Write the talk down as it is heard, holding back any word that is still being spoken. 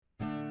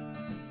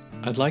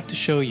I'd like to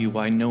show you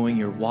why knowing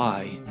your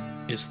why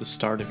is the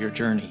start of your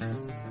journey.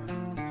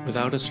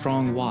 Without a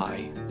strong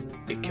why,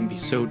 it can be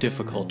so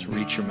difficult to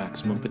reach your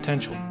maximum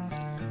potential.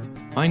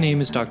 My name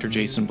is Dr.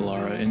 Jason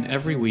Ballara, and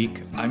every week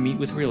I meet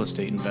with real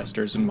estate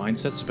investors and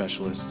mindset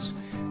specialists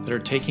that are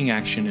taking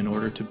action in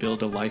order to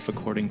build a life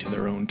according to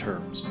their own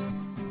terms.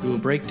 We will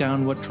break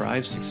down what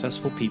drives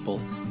successful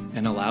people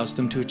and allows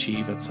them to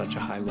achieve at such a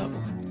high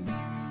level.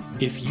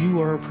 If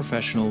you are a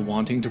professional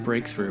wanting to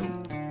break through,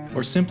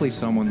 or simply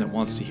someone that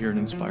wants to hear an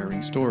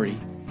inspiring story,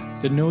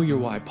 the Know Your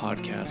Why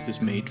podcast is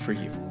made for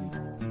you.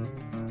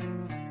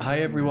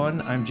 Hi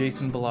everyone, I'm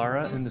Jason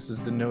Ballara, and this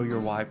is the Know Your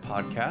Why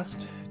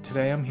podcast.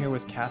 Today I'm here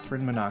with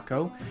Catherine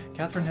Munaco.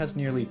 Catherine has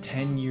nearly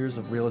 10 years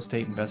of real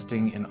estate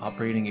investing and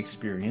operating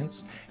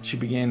experience. She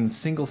began in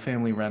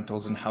single-family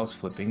rentals and house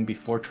flipping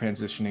before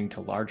transitioning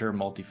to larger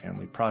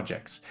multifamily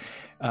projects.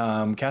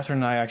 Catherine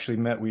and I actually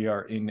met. We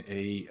are in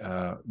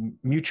a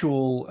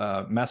mutual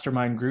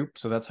mastermind group,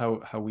 so that's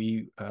how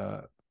we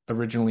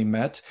originally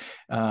met.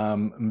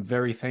 I'm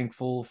very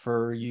thankful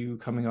for you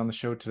coming on the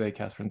show today,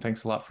 Catherine.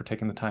 Thanks a lot for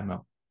taking the time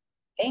out.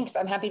 Thanks.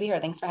 I'm happy to be here.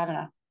 Thanks for having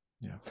us.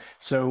 Yeah.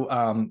 So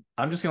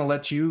I'm just going to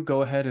let you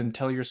go ahead and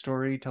tell your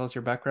story, tell us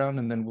your background,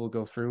 and then we'll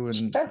go through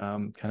and Sure.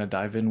 kind of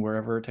dive in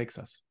wherever it takes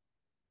us.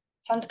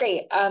 Sounds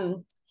great.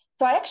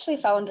 So I actually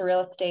fell into real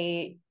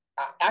estate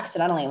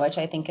accidentally, which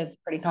I think is a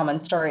pretty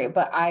common story.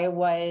 But I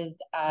was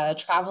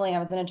traveling. I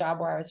was in a job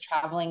where I was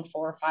traveling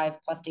 4 or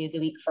 5+ days a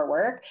week for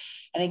work,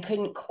 and I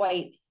couldn't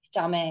quite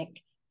stomach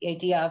the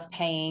idea of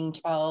paying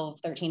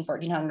 $1,200, $1,300,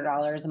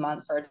 $1,400 a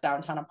month for a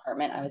downtown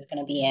apartment I was going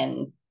to be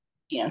in,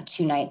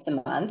 2 nights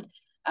a month.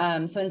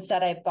 So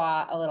instead, I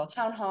bought a little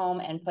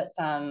townhome and put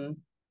some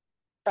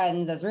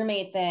friends as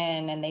roommates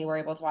in, and they were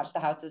able to watch the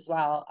house as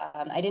well.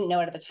 I didn't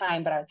know it at the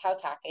time, but I was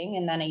house hacking.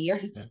 And then a year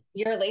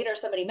later,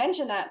 somebody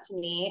mentioned that to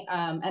me.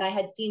 And I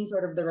had seen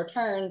sort of the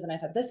returns, and I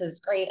said, this is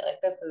great. Like,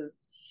 this is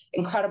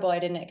incredible. I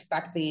didn't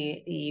expect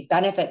the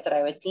benefits that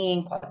I was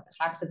seeing, plus the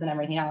taxes and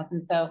everything else.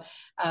 And so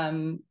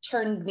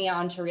turned me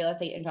on to real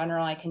estate in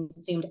general. I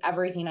consumed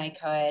everything I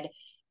could,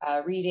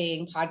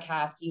 reading,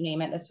 podcasts, you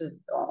name it. This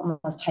was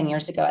almost 10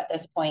 years ago at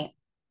this point.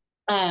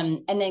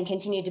 And then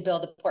continued to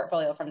build a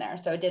portfolio from there.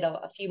 So I did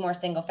a few more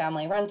single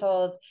family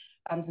rentals,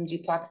 some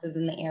duplexes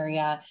in the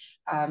area,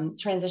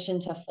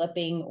 transitioned to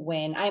flipping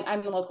when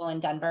I'm local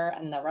in Denver,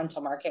 and the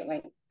rental market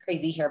went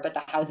crazy here, but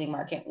the housing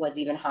market was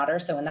even hotter.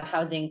 So when the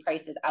housing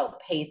prices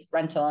outpaced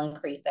rental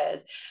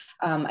increases,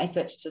 I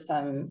switched to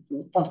some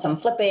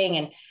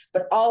flipping,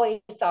 but always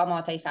saw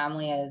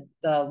multifamily as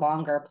the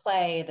longer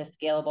play, the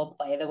scalable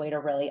play, the way to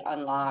really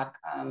unlock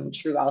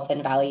true wealth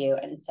and value.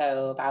 And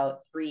so about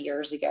 3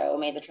 years ago,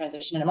 made the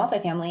transition into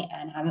multifamily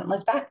and haven't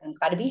looked back. I'm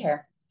glad to be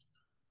here.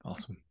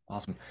 Awesome.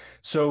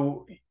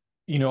 So,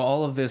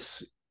 all of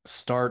this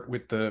start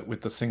with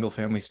the single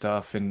family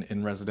stuff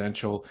in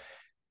residential.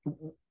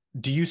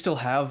 Do you still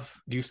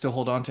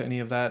hold on to any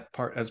of that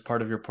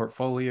part of your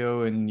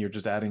portfolio, and you're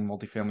just adding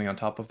multifamily on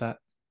top of that?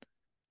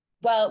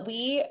 Well,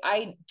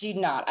 I do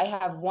not. I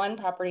have one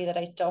property that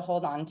I still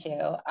hold on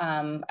to.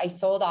 I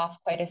sold off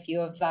quite a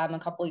few of them a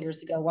couple of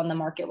years ago when the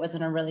market was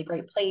in a really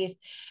great place.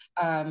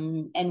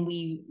 And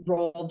we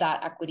rolled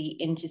that equity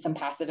into some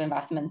passive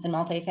investments in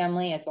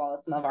multifamily, as well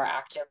as some of our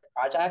active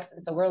projects.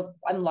 And so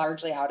I'm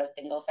largely out of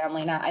single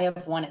family now. I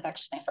have one. It's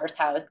actually my first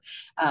house.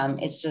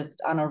 It's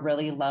just on a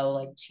really low,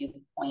 like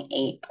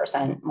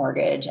 2.8%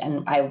 mortgage.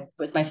 And I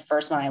was my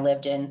first one I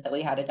lived in. So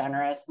we had a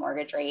generous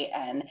mortgage rate,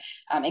 and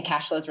it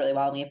cash flows really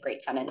well. And we have great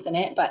tenants in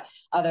it. But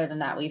other than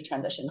that, we've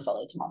transitioned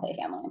fully to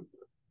multifamily.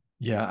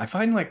 Yeah, I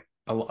find like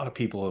a lot of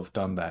people have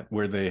done that,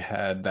 where they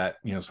had that,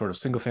 sort of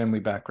single family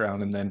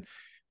background, and then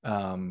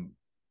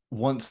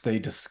once they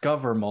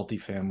discover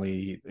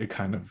multifamily, it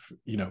kind of,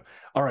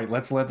 all right,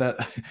 let's let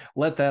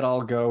that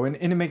all go. And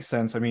it makes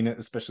sense. I mean,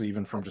 especially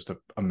even from just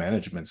a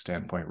management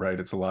standpoint, right?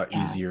 It's a lot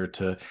easier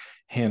to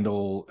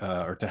handle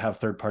or to have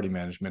third-party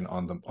management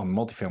on the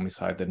multifamily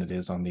side than it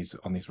is on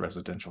these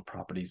residential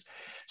properties.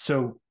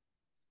 So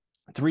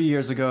 3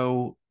 years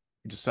ago,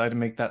 you decided to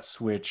make that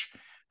switch.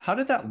 How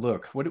did that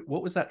look? What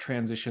was that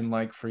transition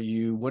like for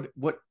you?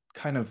 What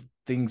kind of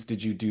things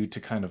did you do to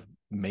kind of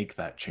make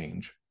that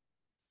change?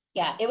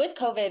 Yeah, it was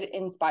COVID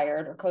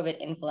inspired or COVID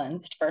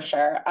influenced for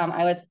sure.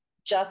 I was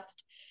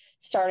just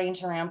starting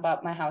to ramp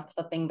up my house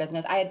flipping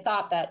business. I had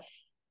thought that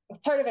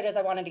part of it is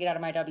I wanted to get out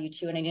of my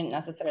W-2, and I didn't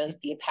necessarily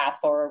see a path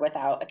forward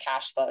without a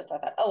cash flow. So I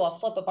thought, oh, I'll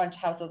flip a bunch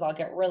of houses, I'll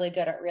get really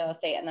good at real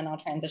estate, and then I'll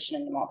transition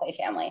into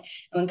multifamily.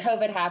 And when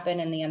COVID happened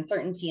and the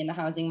uncertainty in the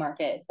housing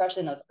market,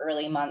 especially in those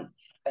early months,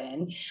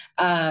 happened,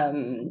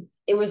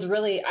 it was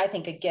really, I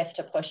think, a gift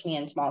to push me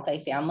into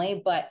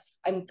multifamily. But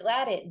I'm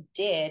glad it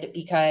did,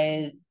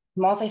 because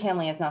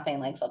multifamily is nothing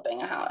like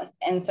flipping a house.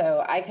 And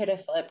so I could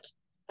have flipped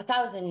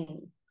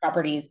 1,000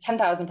 properties,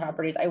 10,000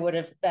 properties. I would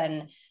have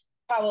been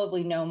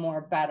probably no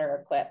more better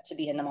equipped to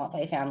be in the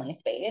multifamily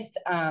space.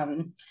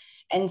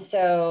 And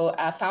so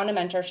found a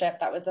mentorship.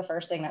 That was the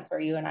first thing. That's where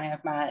you and I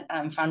have met.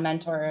 Found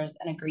mentors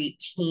and a great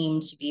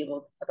team to be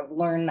able to sort of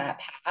learn that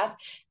path.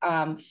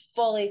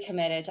 Fully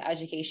committed to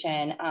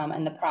education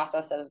and the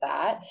process of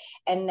that.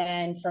 And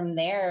then from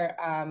there,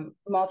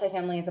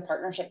 multifamily is a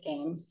partnership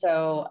game.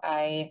 So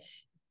I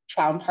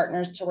found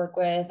partners to work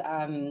with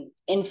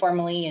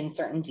informally in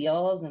certain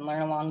deals and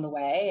learn along the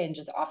way and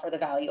just offer the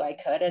value I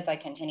could as I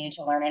continue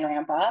to learn and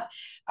ramp up.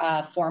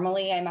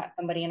 Formally, I met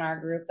somebody in our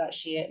group that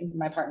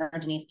my partner,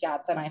 Denise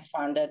Piazza, and I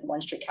founded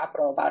One Street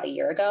Capital about a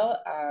year ago.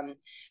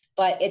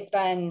 But it's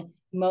been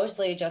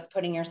mostly just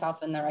putting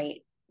yourself in the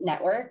right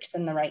networks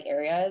in the right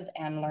areas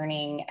and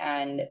learning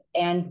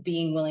and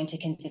being willing to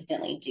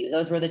consistently do.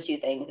 Those were the two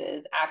things: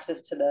 is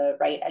access to the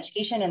right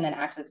education and then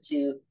access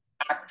to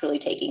actually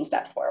taking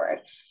steps forward.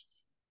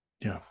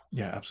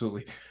 Yeah,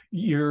 absolutely.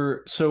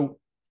 So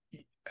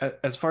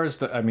as far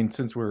as I mean,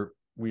 since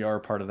we are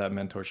part of that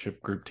mentorship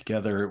group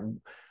together,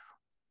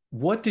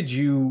 what did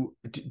you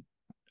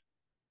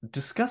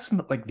discuss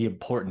like the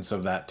importance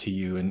of that to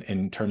you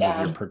in terms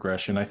of your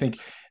progression? I think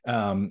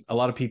a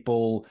lot of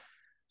people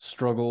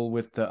struggle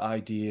with the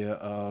idea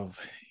of,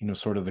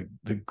 sort of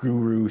the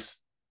guru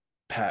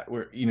pat,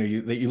 where,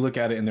 you look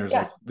at it and there's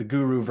like the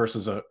guru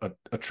versus a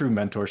true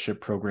mentorship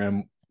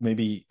program.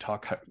 Maybe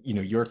talk,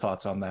 your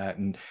thoughts on that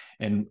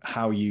and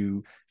how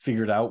you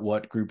figured out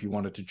what group you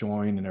wanted to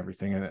join and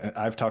everything. And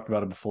I've talked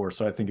about it before,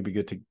 so I think it'd be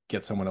good to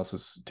get someone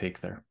else's take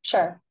there.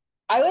 Sure.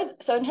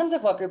 So in terms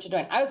of what group to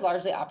join, I was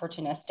largely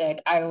opportunistic.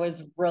 I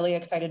was really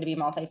excited to be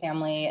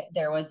multifamily.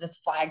 There was this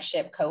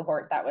flagship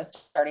cohort that was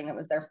starting. It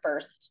was their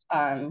first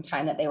time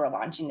that they were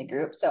launching the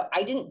group. So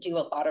I didn't do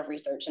a lot of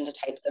research into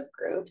types of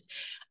groups.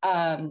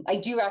 I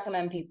do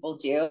recommend people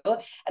do.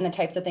 And the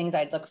types of things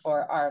I'd look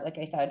for are, like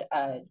I said,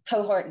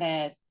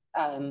 cohortness.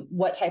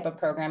 What type of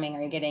programming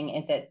are you getting?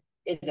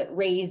 Is it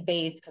raise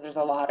based? Because there's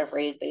a lot of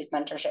raise based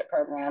mentorship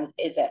programs.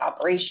 Is it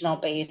operational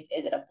based?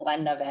 Is it a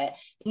blend of it?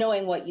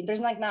 Knowing there's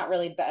like not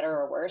really better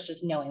or worse,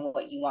 just knowing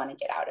what you want to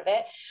get out of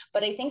it.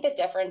 But I think the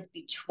difference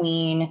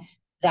between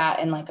that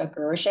and like a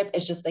guruship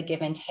is just the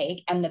give and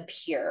take and the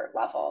peer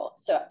level.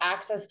 So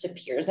access to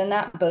peers in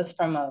that, both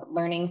from a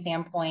learning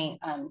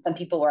standpoint. Some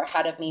people were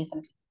ahead of me,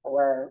 some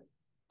people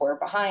were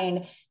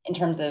behind in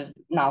terms of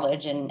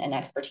knowledge and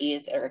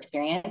expertise or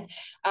experience,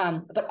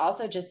 but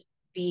also just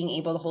being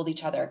able to hold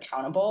each other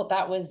accountable.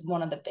 That was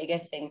one of the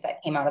biggest things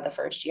that came out of the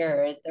first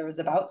year. Is there was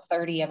about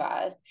 30 of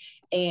us,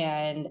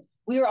 and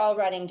we were all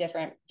running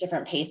different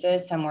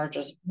paces. Some were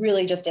just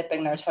really just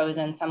dipping their toes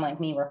in. Some,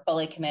 like me, were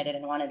fully committed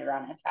and wanted to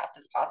run as fast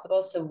as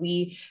possible. So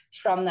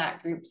from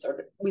that group,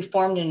 we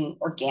formed an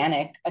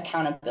organic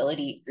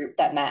accountability group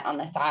that met on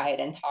the side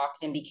and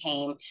talked and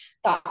became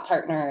thought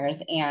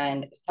partners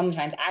and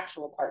sometimes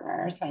actual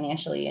partners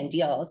financially in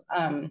deals.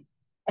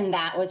 And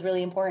that was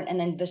really important. And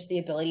then just the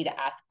ability to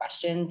ask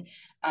questions.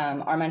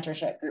 Our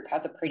mentorship group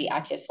has a pretty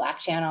active Slack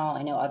channel.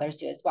 I know others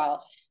do as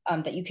well,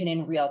 that you can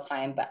in real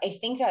time. But I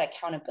think that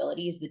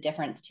accountability is the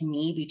difference to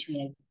me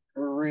between a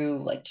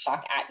guru, like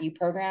talk at you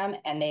program,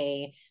 and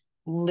a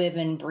live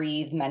and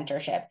breathe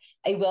mentorship.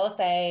 I will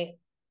say,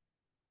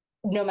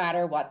 no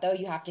matter what, though,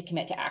 you have to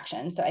commit to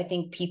action. So I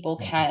think people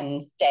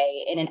can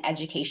stay in an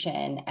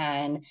education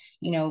and,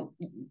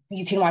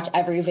 you can watch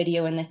every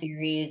video in the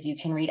series, you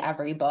can read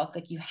every book.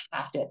 Like, you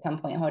have to at some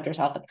point hold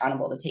yourself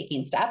accountable to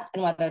taking steps.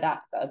 And whether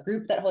that's a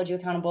group that holds you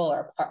accountable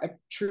or a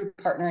true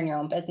partner in your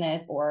own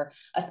business or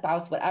a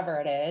spouse, whatever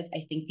it is,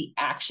 I think the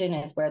action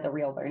is where the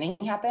real learning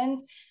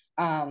happens.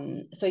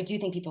 So I do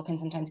think people can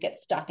sometimes get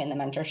stuck in the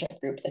mentorship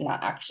groups and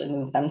not actually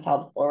move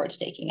themselves forward to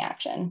taking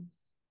action.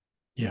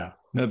 Yeah,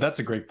 no, that's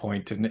a great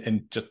point.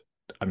 And just,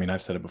 I mean,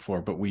 I've said it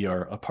before, but we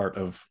are a part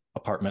of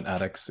Apartment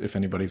Addicts. If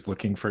anybody's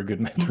looking for a good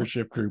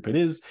mentorship group, it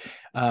is.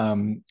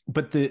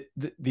 But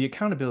the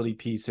accountability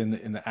piece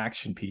and the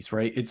action piece,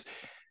 right? It's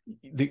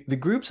the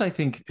groups, I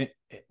think,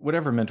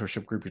 whatever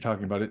mentorship group you're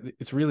talking about,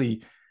 it's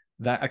really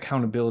that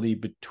accountability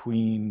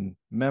between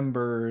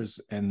members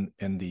and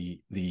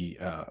the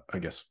I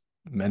guess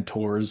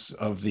mentors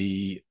of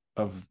the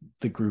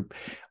group.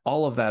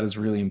 All of that is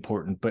really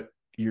important. But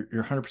you're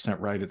 100%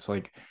 right. It's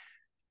like,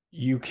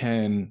 you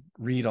can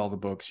read all the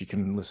books, you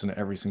can listen to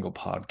every single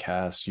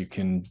podcast, you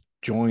can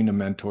join a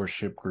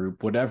mentorship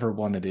group, whatever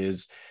one it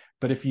is.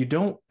 But if you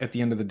don't, at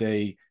the end of the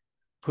day,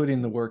 put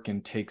in the work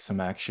and take some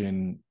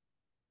action,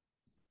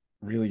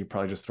 really, you're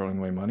probably just throwing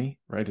away money,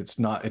 right? It's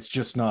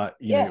just not,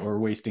 or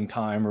wasting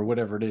time or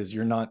whatever it is.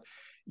 You're not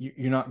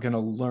going to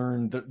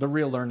learn. The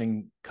real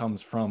learning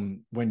comes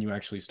from when you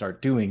actually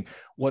start doing.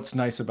 What's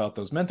nice about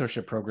those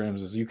mentorship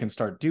programs is you can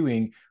start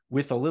doing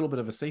with a little bit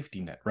of a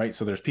safety net, right?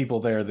 So there's people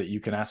there that you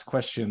can ask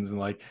questions and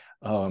like,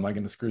 oh, am I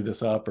going to screw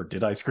this up? Or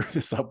did I screw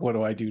this up? What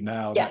do I do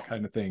now? Yeah. That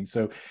kind of thing.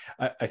 So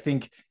I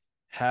think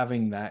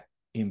having that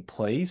in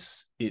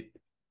place, it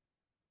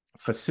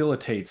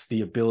facilitates the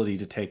ability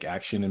to take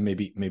action and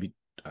maybe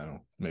I don't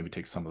know, maybe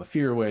takes some of the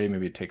fear away,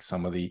 maybe it takes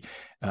some of the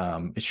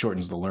it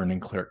shortens the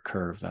learning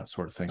curve, that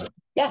sort of thing.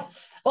 Yeah.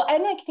 Well,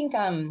 and I think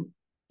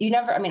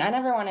I mean, I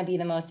never want to be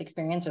the most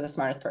experienced or the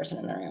smartest person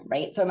in the room,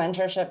 right? So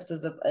mentorships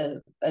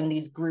and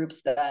these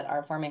groups that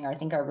are forming, I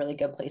think, are really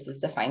good places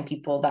to find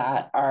people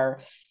that are,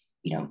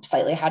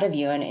 slightly ahead of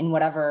you, and in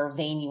whatever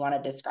vein you want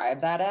to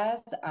describe that as.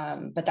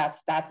 But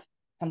that's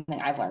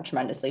something I've learned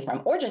tremendously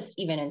from, or just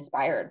even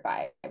inspired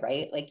by,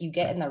 right? Like, you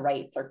get Right. in the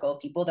right circle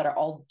of people that are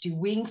all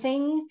doing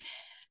things,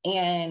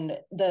 and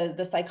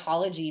the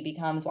psychology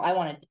becomes,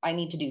 well, I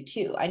need to do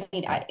too.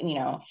 Right.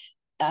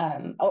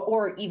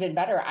 Or even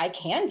better, I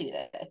can do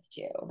this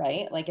too,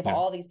 right? Like, if Yeah.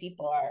 all these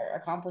people are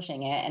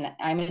accomplishing it and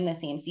I'm in the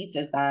same seats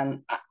as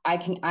them, I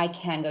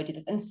can go do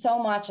this. And so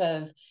much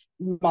of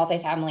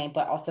multifamily,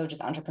 but also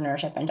just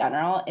entrepreneurship in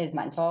general, is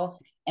mental,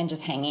 and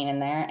just hanging in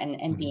there, and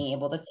Mhm. being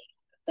able to stay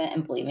consistent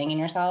and believing in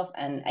yourself.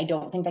 And I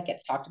don't think that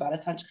gets talked about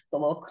as much because it's a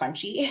little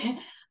crunchy.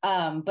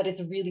 But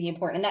it's really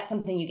important. And that's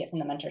something you get from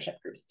the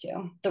mentorship groups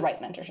too, the right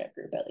mentorship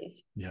group, at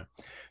least. Yeah.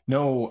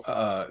 No,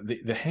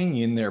 the hang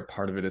in there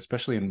part of it,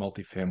 especially in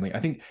multifamily, I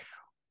think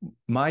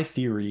my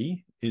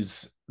theory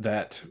is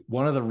that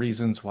one of the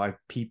reasons why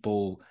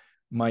people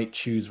might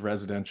choose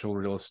residential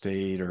real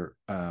estate or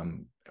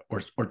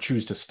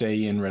choose to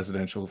stay in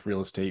residential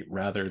real estate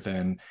rather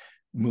than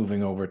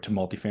moving over to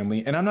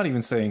multifamily. And I'm not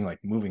even saying like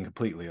moving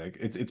completely. Like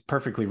it's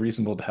perfectly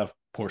reasonable to have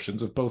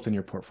portions of both in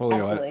your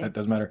portfolio. It Absolutely.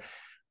 doesn't matter.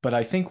 But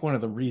I think one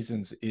of the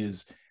reasons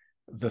is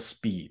the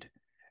speed.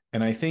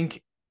 And I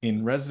think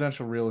in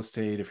residential real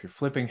estate, if you're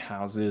flipping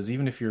houses,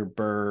 even if you're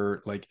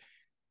BRRRR, like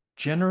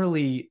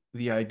generally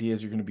the idea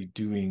is you're going to be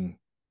doing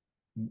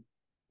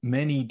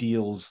many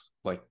deals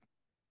like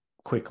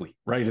quickly,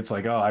 right? It's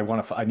like, oh,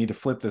 I need to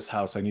flip this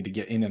house. I need to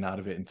get in and out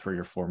of it in 3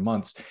 or 4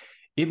 months.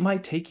 It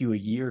might take you a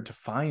year to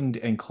find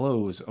and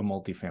close a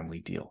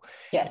multifamily deal.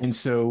 Yes. And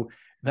so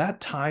that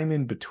time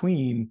in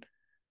between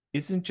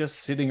isn't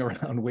just sitting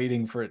around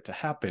waiting for it to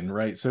happen,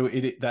 right? So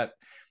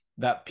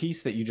that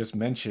piece that you just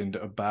mentioned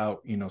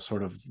about,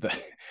 sort of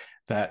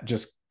that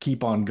just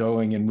keep on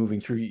going and moving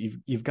through,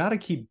 you've got to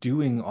keep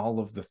doing all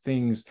of the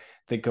things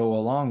that go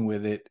along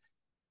with it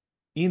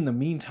in the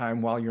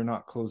meantime while you're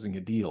not closing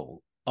a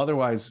deal.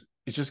 Otherwise,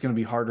 it's just going to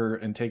be harder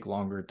and take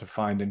longer to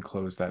find and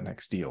close that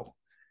next deal.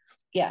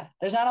 Yeah.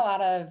 There's not a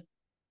lot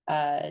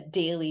of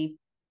daily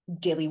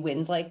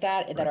wins like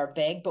that Right. are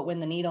big, but when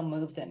the needle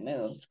moves, it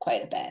moves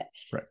quite a bit.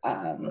 Right.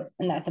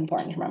 And that's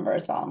important to remember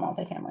as well in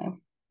multifamily.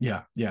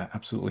 Yeah, yeah,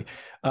 absolutely.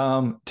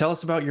 Tell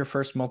us about your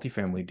first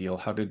multifamily deal.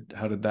 How did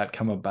that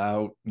come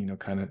about?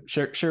 Kind of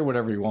share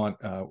whatever you want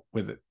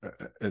with it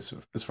as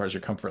far as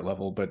your comfort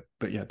level. But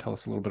yeah, tell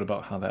us a little bit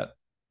about how that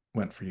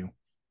went for you.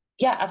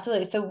 Yeah,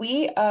 absolutely. So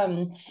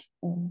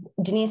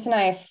Denise and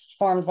I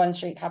formed One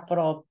Street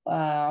Capital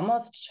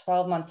almost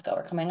 12 months ago.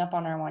 We're coming up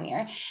on our 1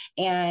 year.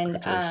 And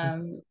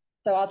Congratulations.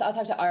 so I'll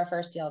talk to our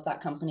first deal of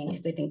that company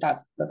because I think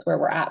that's where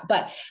we're at.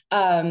 But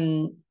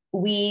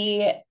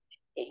we,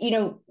 you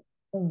know,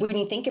 when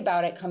you think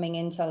about it, coming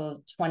into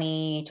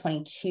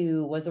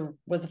 2022 was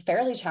a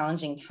fairly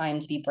challenging time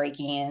to be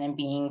breaking in and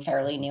being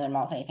fairly new in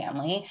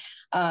multifamily.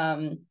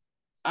 I'm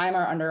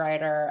our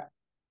underwriter.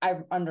 I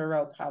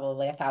underwrote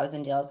probably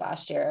 1,000 deals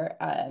last year.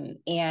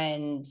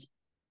 And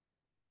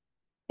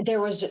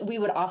we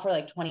would offer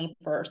like 20%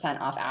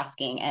 off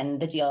asking,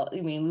 and the deal,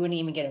 I mean, we wouldn't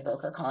even get a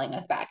broker calling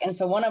us back. And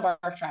so one of our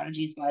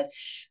strategies was,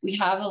 we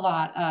have a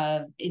lot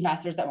of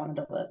investors that want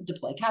to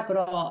deploy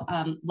capital.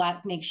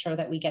 Let's make sure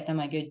that we get them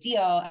a good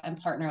deal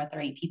and partner with the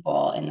right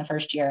people in the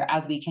first year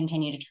as we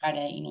continue to try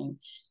to,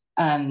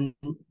 um,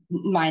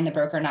 mine the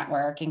broker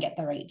network and get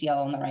the right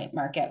deal in the right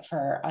market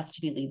for us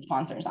to be lead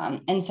sponsors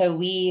on. And so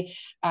we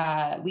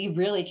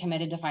really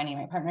committed to finding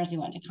right partners. We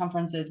went to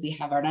conferences. We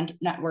have our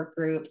network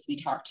groups. We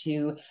talked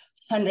to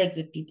hundreds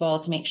of people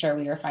to make sure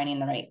we were finding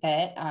the right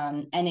fit.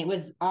 And it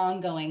was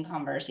ongoing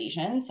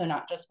conversation. So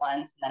not just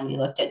once. And then we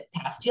looked at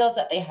past deals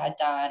that they had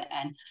done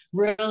and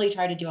really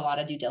tried to do a lot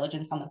of due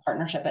diligence on the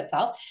partnership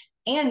itself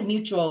and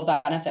mutual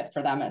benefit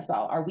for them as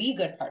well. Are we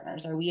good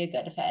partners? Are we a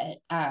good fit?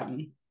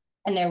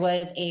 And there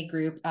was a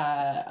group,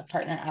 a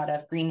partner out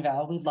of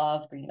Greenville. We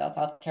love Greenville,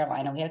 South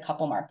Carolina. We had a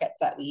couple markets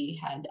that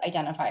we had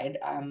identified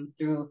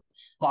through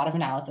a lot of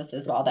analysis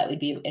as well that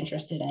we'd be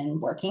interested in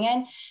working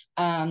in.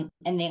 And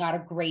they got a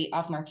great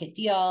off-market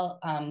deal.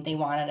 They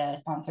wanted a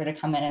sponsor to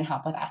come in and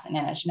help with asset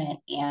management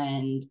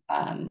and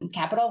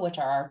capital, which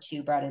are our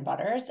two bread and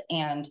butters.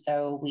 And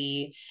so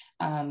we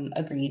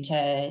agreed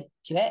to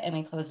it, and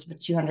we closed with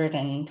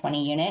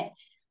 220 unit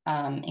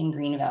in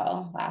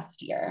Greenville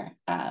last year.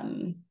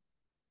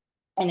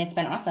 And it's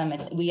been awesome.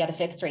 We had a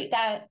fixed rate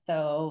debt,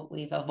 so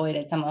we've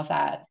avoided some of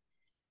that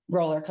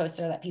roller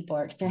coaster that people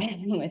are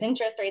experiencing with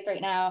interest rates right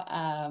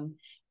now.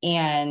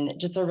 And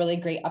just a really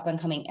great up and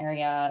coming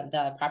area.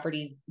 The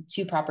properties,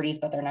 two properties,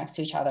 but they're next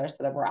to each other,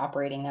 so that we're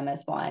operating them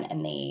as one.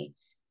 And they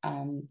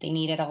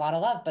needed a lot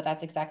of love, but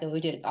that's exactly what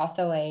we do. It's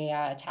also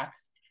a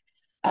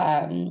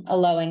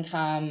low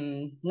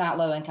income, not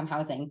low income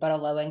housing, but a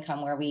low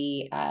income where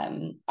we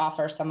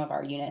offer some of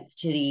our units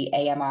to the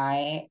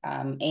AMI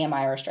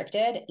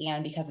restricted.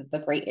 And because it's a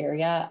great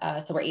area,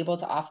 so we're able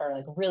to offer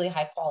like really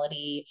high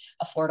quality,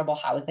 affordable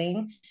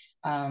housing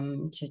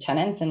to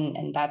tenants.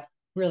 And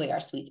really our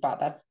sweet spot.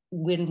 That's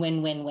win,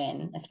 win, win,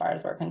 win as far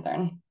as we're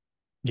concerned.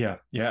 Yeah,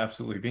 yeah,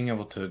 absolutely. Being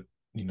able to,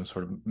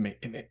 sort of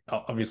make,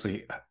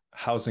 obviously,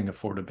 housing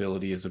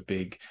affordability is a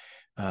big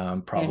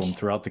problem Huge.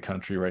 throughout the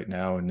country right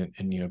now, and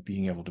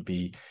being able to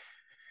be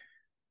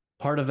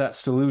part of that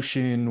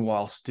solution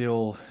while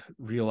still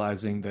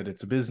realizing that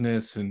it's a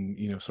business,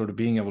 and sort of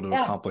being able to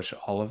Yeah. accomplish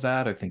all of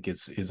that, I think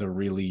is a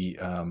really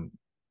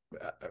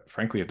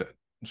frankly, a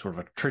sort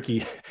of a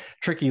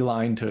tricky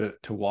line to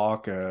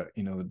walk, a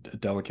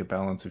delicate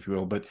balance, if you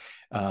will. But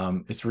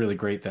it's really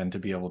great then to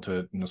be able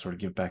to sort of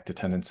give back to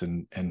tenants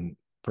and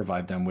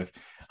provide them with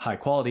high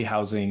quality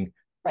housing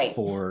Right.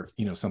 for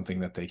something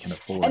that they can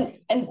afford.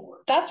 And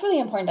that's really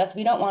important to us.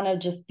 We don't want to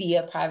just be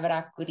a private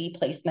equity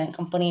placement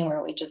company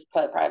where we just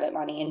put private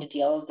money into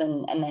deals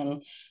and then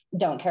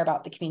don't care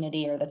about the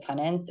community or the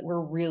tenants.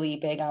 We're really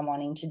big on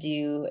wanting to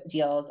do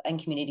deals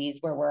and communities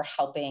where we're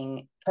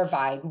helping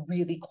provide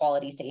really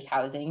quality, safe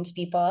housing to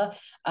people.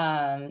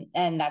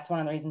 And that's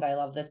one of the reasons I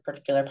love this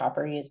particular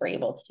property is we're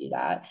able to do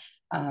that.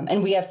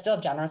 And we have still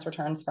have generous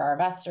returns for our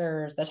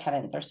investors. The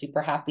tenants are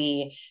super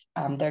happy.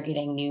 They're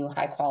getting new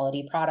high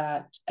quality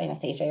product in a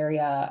safe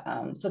area.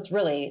 So it's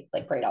really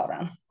like great all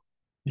around.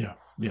 Yeah,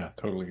 yeah,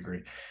 totally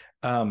agree.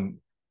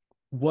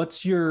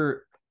 What's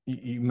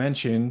you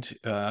mentioned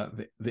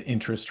the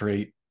interest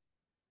rate,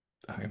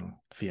 I don't know,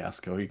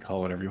 fiasco, you call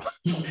it whatever you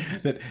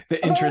want. That the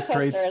A roller interest coaster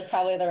rates. is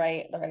probably the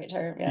right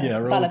term. Yeah, Yeah,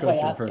 it's on roller its way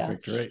coaster, up. Yeah.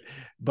 perfect, right?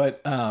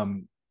 But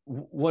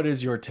what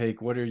is your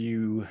take? What are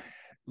you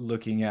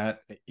looking at?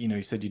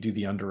 You said you do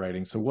the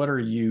underwriting. So what are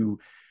you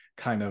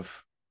kind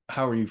of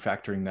how are you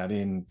factoring that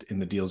in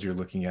the deals you're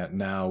looking at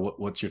now?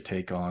 What's your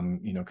take on,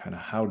 kind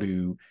of how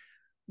to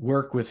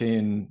work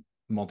within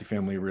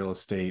multifamily real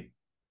estate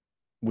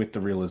with the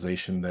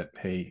realization that,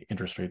 hey,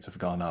 interest rates have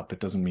gone up? It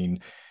doesn't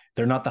mean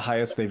they're not the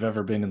highest they've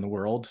ever been in the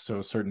world.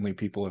 So certainly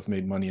people have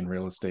made money in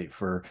real estate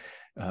for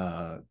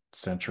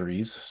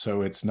centuries.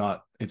 So it's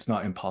not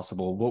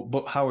impossible.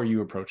 But how are you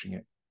approaching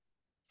it?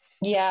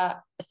 Yeah.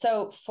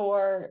 So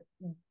for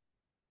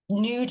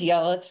new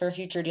deals, for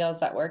future deals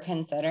that we're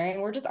considering,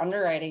 we're just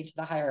underwriting to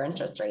the higher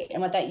interest rate.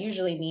 And what that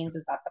usually means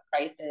is that the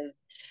price is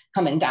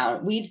coming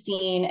down. We've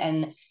seen,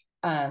 and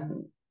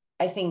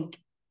I think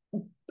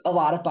a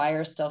lot of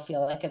buyers still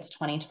feel like it's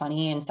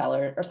 2020 and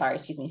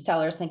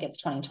sellers think it's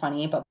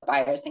 2020, but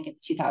buyers think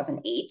it's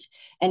 2008.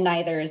 And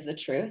neither is the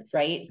truth,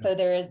 right? Yeah. So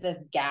there is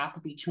this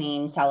gap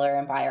between seller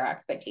and buyer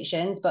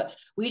expectations, but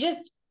we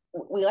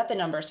let the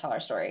numbers tell our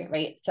story,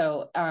 right?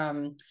 So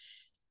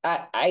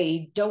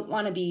I don't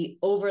want to be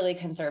overly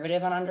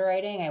conservative on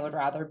underwriting. I would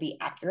rather be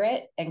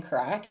accurate and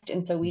correct.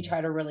 And so we Mhm.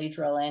 try to really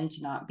drill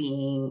into not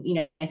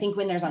being, I think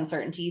when there's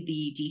uncertainty,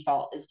 the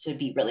default is to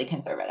be really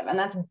conservative, and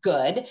that's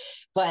good,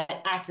 but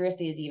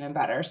accuracy is even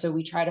better. So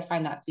we try to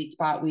find that sweet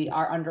spot. We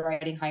are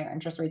underwriting higher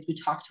interest rates. We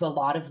talk to a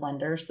lot of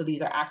lenders. So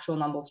these are actual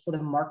numbers for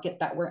the market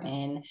that we're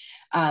in.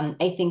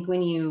 I think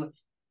when you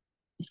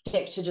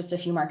stick to just a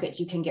few markets,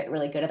 you can get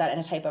really good at that in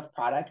a type of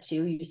product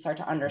too. You start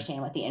to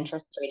understand what the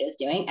interest rate is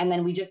doing. And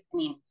then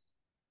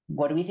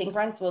what do we think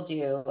rents will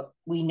do?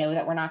 We know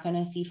that we're not going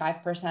to see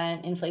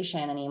 5%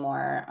 inflation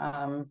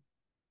anymore.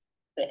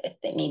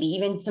 Maybe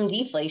even some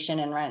deflation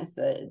in rents.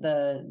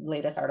 The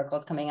latest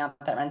articles coming out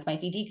that rents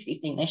might be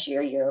decreasing this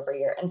year over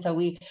year. And so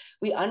we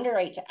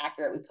underwrite to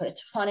accurate. We put a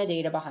ton of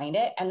data behind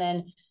it, and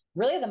then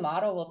really the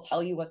model will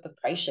tell you what the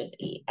price should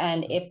be.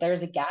 And if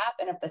there's a gap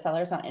and if the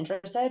seller's not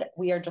interested,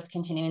 we are just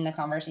continuing the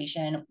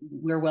conversation.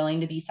 We're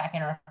willing to be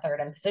second or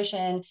third in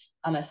position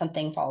if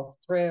something falls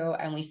through,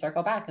 and we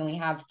circle back, and we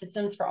have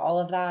systems for all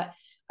of that.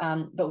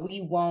 But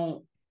we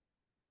won't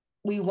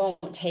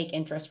take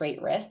interest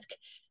rate risk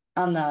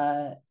on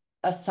the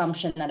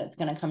assumption that it's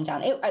going to come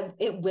down.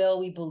 It will.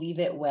 We believe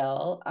it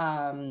will.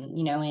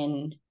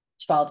 In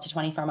 12 to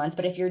 24 months.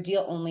 But if your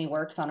deal only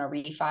works on a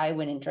refi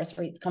when interest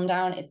rates come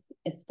down, it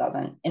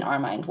doesn't in our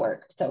mind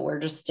work. So we're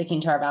just sticking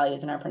to our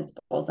values and our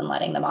principles and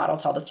letting the model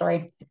tell the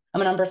story.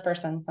 I'm a numbers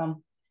person,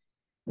 so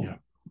Yeah.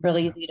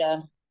 really Yeah. easy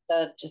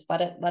to just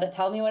let it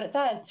tell me what it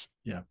says.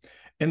 Yeah.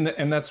 And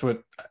that's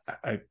what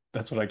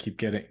I keep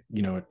getting,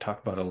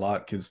 talk about a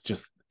lot, because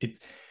just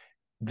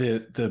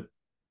the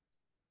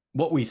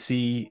what we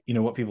see,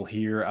 what people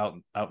hear out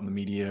in the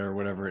media or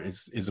whatever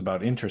is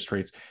about interest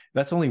rates.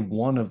 That's only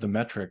one of the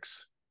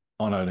metrics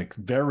on a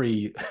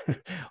very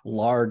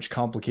large,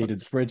 complicated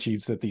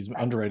spreadsheets that these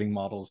underwriting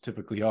models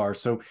typically are.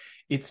 So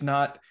it's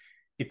not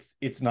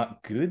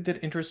good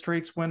that interest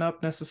rates went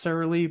up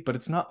necessarily, but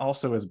it's not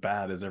also as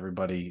bad as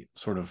everybody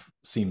sort of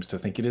seems to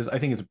think it is. I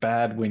think it's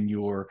bad when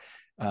you're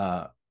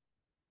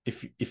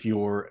if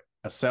you're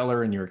a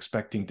seller and you're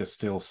expecting to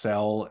still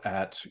sell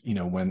at,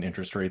 when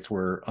interest rates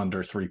were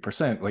under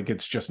 3%, like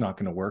it's just not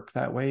going to work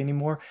that way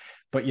anymore.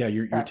 But yeah,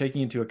 you're Correct.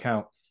 taking into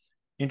account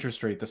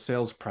interest rate, the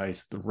sales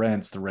price, the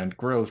rents, the rent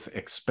growth,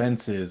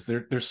 expenses.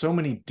 There's so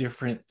many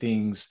different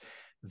things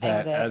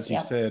that, Exit. as you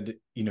Yep. said,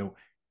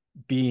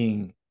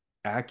 being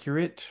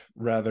accurate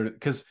rather,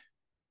 because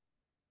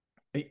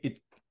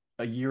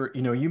a year,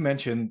 you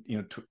mentioned,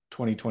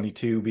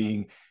 2022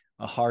 being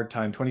a hard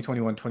time.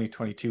 2021,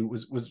 2022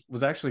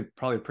 was actually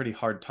probably a pretty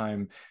hard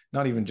time,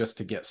 not even just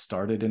to get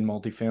started in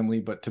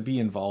multifamily, but to be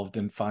involved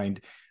and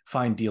find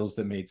deals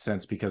that made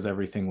sense, because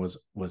everything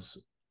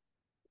was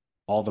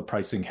all the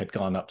pricing had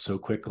gone up so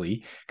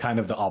quickly, kind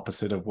of the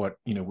opposite of what,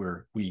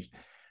 we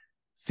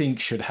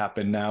think should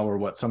happen now, or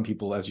what some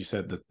people, as you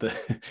said, that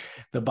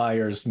the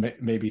buyers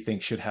maybe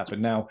think should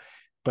happen now,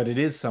 but it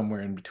is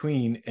somewhere in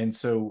between. And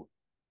so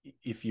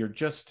if you're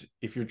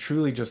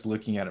truly just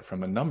looking at it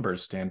from a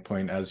numbers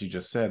standpoint, as you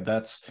just said,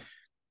 that's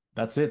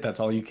it. That's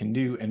all you can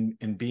do.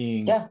 And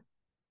being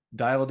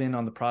dialed in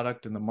on the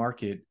product and the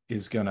market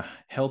is going to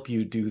help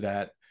you do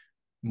that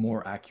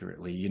more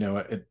accurately.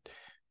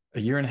 A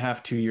year and a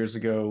half, 2 years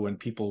ago, when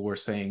people were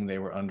saying they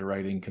were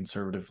underwriting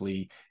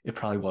conservatively, it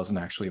probably wasn't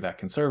actually that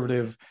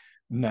conservative.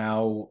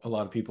 Now, a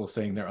lot of people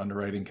saying they're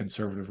underwriting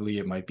conservatively,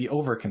 it might be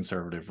over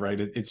conservative, right?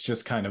 It's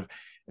just kind of,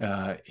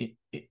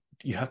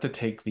 you have to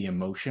take the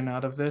emotion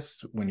out of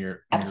this when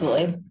you're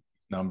absolutely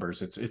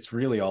numbers. It's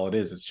really all it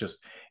is.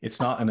 It's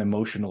not an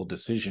emotional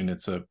decision.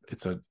 It's a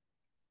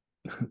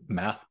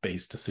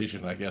math-based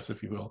decision, I guess,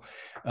 if you will.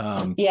 So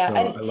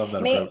I love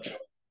that approach.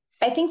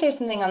 I think there's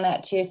something on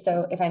that too.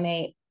 So if I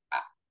may,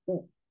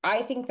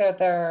 I think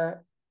that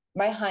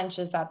my hunch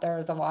is that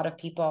there's a lot of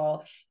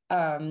people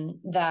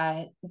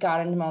that got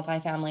into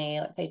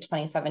multifamily, let's say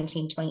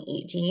 2017,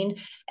 2018,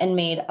 and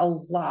made a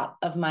lot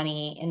of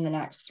money in the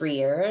next 3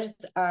 years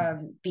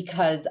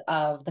because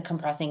of the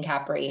compressing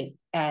cap rate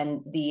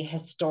and the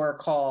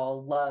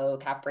historical low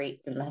cap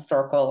rates and the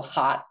historical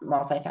hot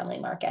multifamily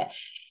market.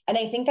 And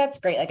I think that's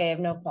great. Like, I have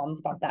no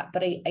problems about that.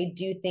 But I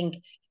do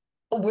think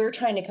we're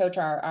trying to coach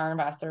our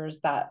investors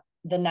that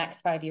the next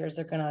 5 years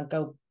are going to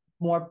go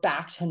more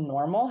back to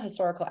normal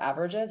historical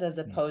averages, as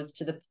opposed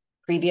to the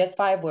previous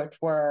five, which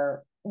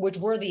were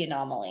the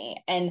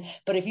anomaly.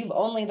 But if you've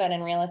only been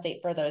in real estate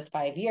for those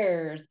 5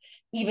 years,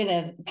 even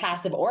a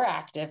passive or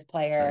active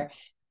player,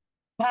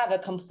 have a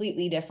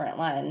completely different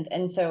lens.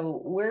 And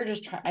so we're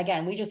just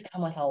again, we just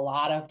come with a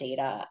lot of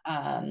data.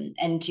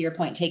 And to your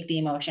point, take the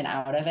emotion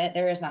out of it.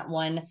 There is not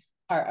one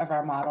part of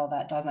our model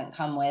that doesn't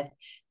come with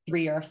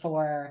 3 or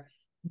 4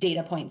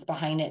 data points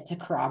behind it to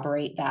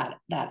corroborate that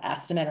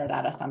estimate or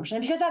that assumption,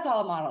 because that's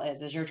all a model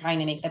is you're trying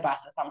to make the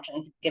best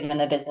assumptions given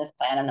the business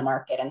plan and the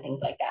market and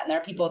things like that. And there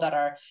are people that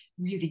are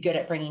really good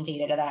at bringing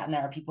data to that, and there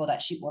are people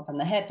that shoot more from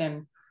the hip,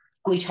 and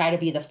we try to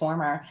be the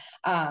former.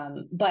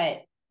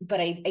 But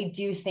I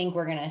do think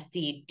we're going to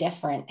see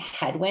different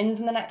headwinds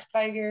in the next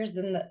 5 years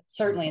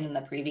certainly than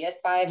the previous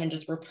 5, and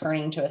just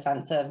returning to a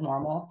sense of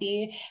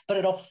normalcy. But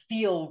it'll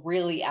feel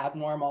really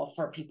abnormal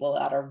for people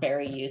that are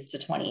very used to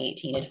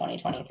 2018 to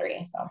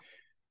 2023. So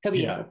could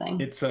be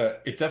interesting.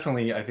 It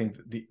definitely, I think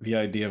the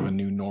idea of a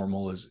new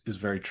normal is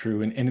very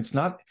true. And it's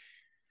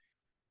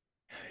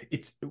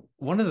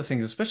one of the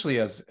things, especially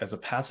as a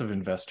passive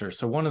investor.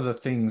 So one of the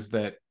things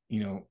that,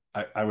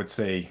 I would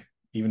say,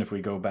 even if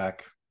we go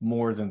back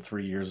more than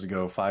 3 years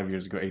ago, 5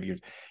 years ago, 8 years,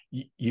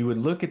 you would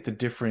look at the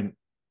different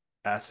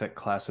asset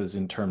classes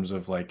in terms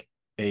of like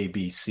A,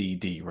 B, C,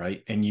 D,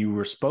 right? And you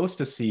were supposed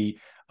to see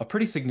a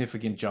pretty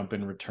significant jump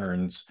in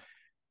returns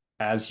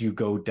as you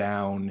go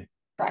down.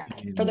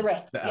 Correct. For the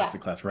risk. The asset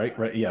class, right?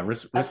 Right. Yeah.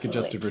 Risk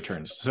adjusted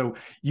returns. So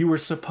you were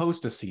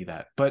supposed to see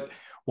that. But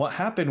what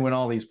happened when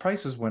all these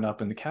prices went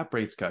up and the cap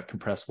rates got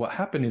compressed? What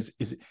happened is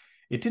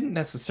it didn't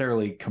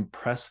necessarily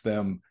compress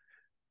them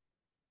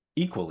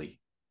equally.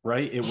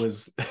 Right. It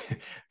was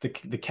the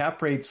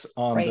cap rates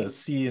on the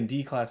C and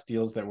D class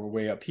deals that were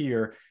way up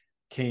here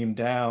came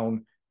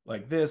down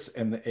like this,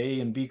 and the A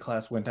and B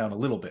class went down a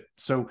little bit.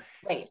 So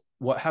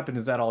what happened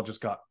is that all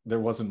just there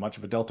wasn't much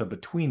of a delta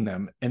between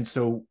them. And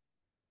so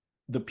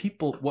the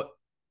people,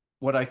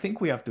 what I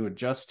think we have to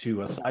adjust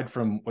to, aside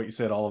from what you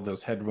said, all of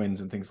those headwinds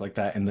and things like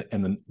that,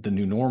 and the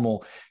new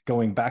normal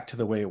going back to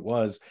the way it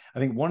was, I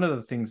think one of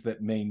the things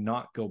that may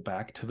not go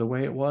back to the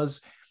way it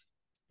was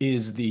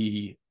is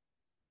the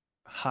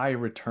high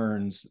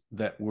returns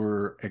that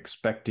were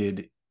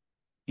expected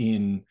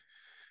in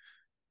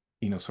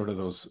sort of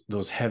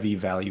those heavy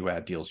value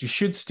add deals. You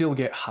should still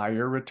get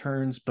higher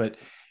returns, but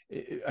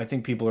I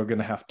think people are going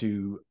to have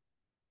to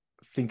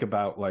think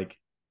about like,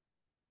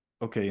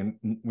 okay, and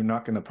we're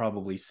not going to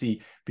probably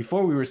see,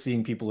 before we were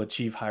seeing people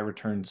achieve high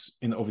returns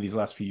over these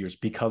last few years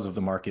because of the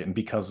market and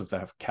because of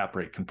that cap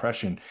rate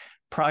compression.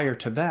 Prior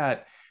to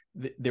that,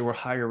 there were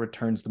higher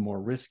returns the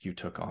more risk you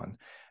took on.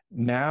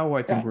 Now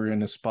I think we're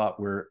in a spot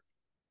where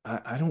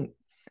I don't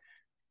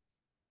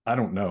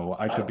know.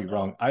 I could be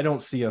wrong. I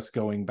don't see us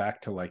going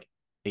back to like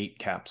 8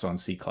 caps on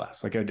C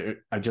class. Like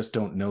I just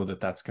don't know that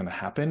that's going to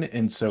happen.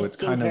 And so it's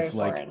kind of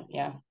like,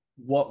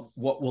 what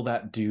will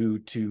that do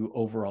to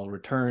overall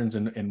returns,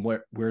 and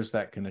where's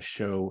that going to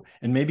show?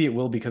 And maybe it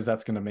will, because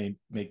that's going to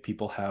make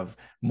people have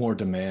more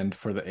demand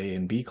for the A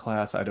and B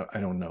class. I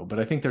don't know, but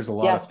I think there's a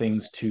lot of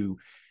things to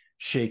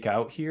shake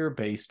out here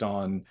based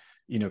on,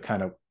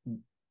 kind of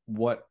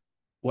what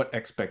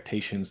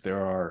expectations there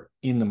are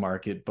in the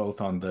market,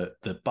 both on the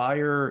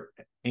buyer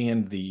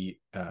and the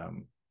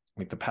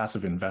like the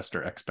passive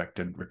investor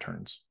expected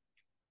returns.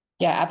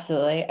 Yeah,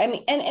 absolutely. I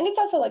mean, and it's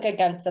also like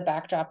against the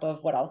backdrop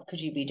of what else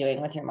could you be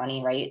doing with your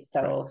money, right? Right.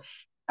 So,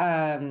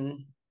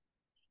 um,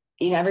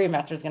 every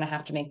investor is going to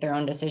have to make their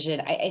own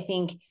decision. I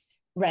think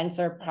rents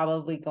are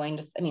probably going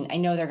to, I mean, I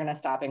know they're going to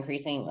stop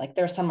increasing. Like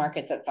there are some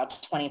markets that saw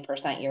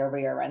 20% year over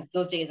year rents.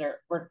 Those days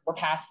we're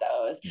past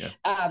those. Yeah.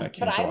 That But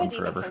can't I go on was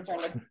even forever.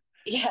 concerned.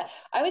 Yeah,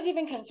 I was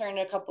even concerned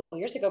a couple of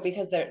years ago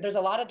because there's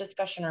a lot of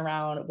discussion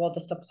around, well, the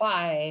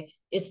supply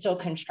is still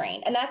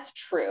constrained. And that's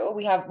true.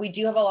 We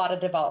do have a lot of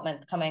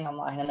developments coming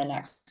online in the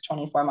next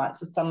 24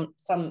 months. So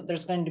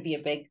there's going to be a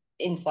big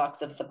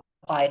influx of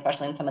supply,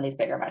 especially in some of these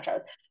bigger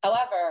metros.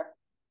 However,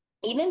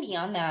 even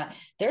beyond that,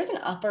 there's an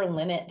upper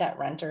limit that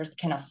renters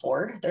can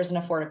afford. There's an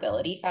Mhm.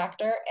 affordability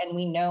factor. And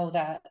we know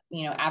that,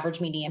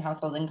 average median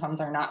household incomes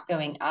are not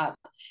going up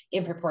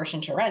in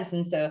proportion to rents.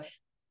 And so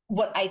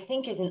what I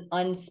think is an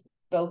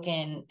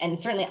unspoken, and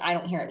certainly I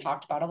don't hear it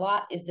talked about a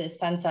lot, is this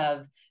sense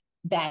of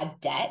bad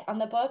debt on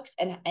the books.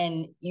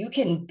 And you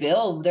can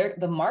build there,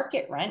 the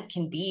market rent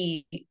can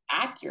be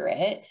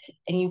accurate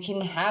and you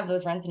can have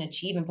those rents and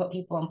achieve and put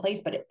people in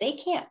place. But if they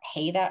can't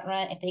pay that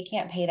rent, if they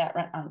can't pay that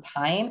rent on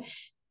time,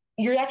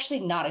 you're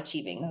actually not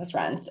achieving those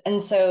rents.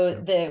 And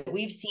so Yeah.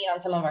 we've seen on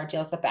some of our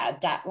deals the bad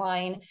debt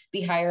line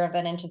be higher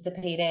than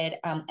anticipated.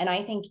 And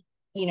I think,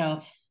 you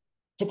know,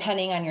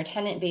 depending on your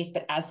tenant base,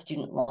 but as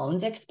student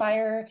loans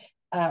expire,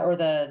 or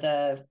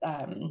the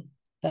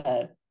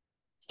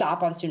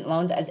stop on student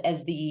loans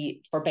as the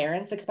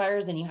forbearance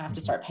expires and you have to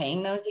Mhm. start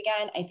paying those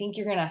again, I think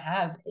you're going to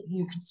have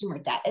consumer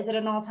debt is at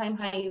an all-time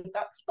high. You've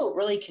got people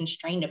really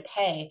constrained to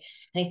pay.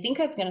 And I think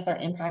that's going to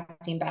start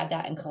impacting bad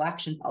debt and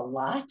collections a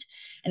lot.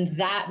 And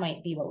that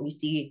might be what we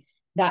see,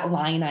 that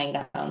line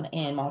item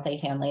in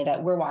multifamily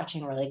that we're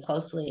watching really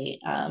closely,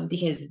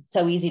 because it's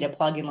so easy to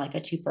plug in like a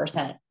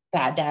 2%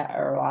 bad debt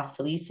or loss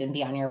to lease and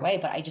be on your way.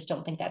 But I just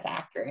don't think that's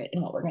accurate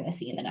in what we're going to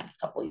see in the next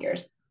couple of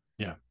years.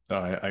 Yeah, no,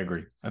 I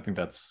agree. I think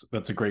that's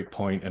a great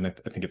point, and I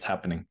think it's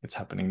happening. It's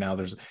happening now.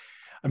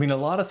 I mean, a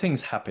lot of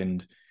things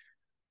happened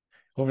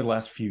over the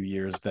last few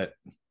years that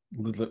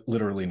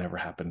literally never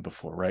happened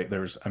before, right?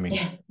 I mean,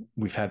 Yeah,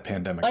 we've had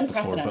pandemics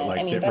before, but unprecedented. I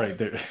like, mean, right that's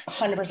there,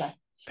 100%.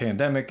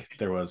 pandemic,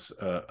 there was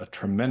a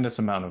tremendous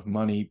amount of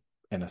money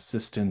and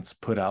assistance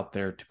put out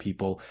there to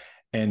people,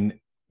 and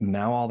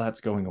now all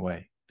that's going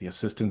away. The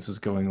assistance is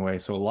going away.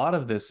 So a lot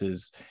of this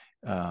is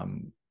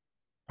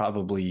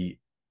probably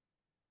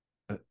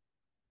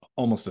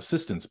almost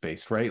assistance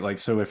based, right? Like,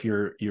 so if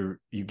you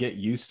get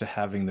used to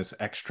having this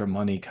extra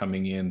money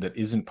coming in that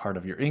isn't part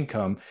of your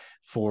income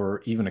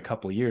for even a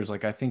couple of years,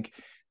 like I think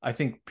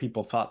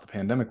people thought the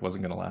pandemic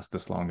wasn't going to last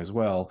this long as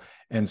well.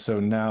 And so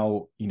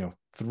now,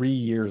 3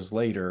 years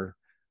later,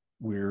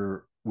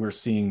 we're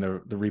seeing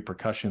the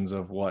repercussions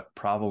of what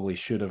probably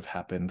should have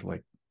happened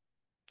like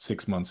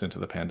 6 months into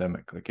the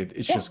pandemic. Like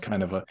it's Yeah. just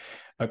kind of a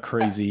I,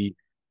 crazy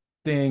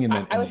thing. And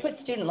then I and would put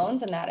student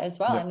loans in that as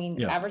well. I yep, mean,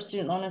 yeah, average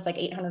student loan is like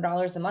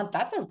 $800 a month.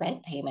 That's a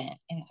rent payment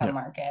in some yeah,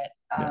 market.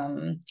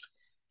 yeah.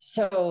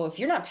 So if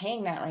you're not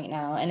paying that right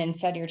now, and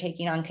instead you're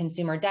taking on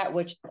consumer debt,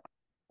 which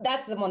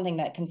that's the one thing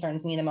that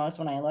concerns me the most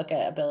when I look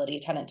at ability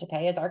tenant to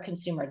pay, is our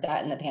consumer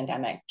debt in the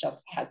pandemic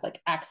just has like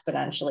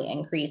exponentially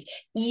increased,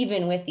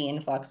 even with the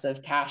influx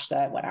of cash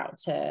that went out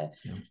to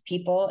Yeah.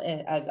 people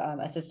as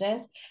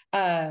assistance.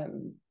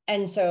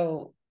 And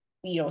so,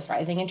 it's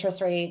rising interest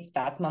rates,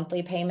 that's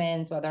monthly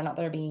payments, whether or not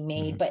they're being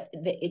made, Mhm. but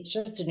it's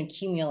just an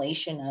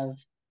accumulation of,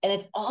 and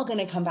it's all going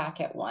to come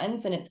back at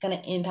once and it's going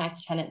to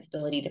impact tenants'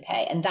 ability to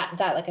pay. And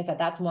like I said,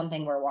 that's one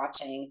thing we're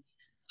watching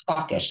Yeah.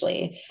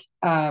 hawkishly,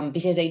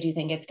 because I do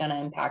think it's going to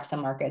impact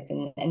some markets,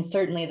 and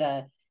certainly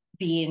the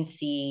B and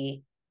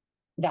C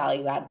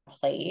value add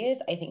plays.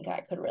 I think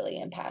that could really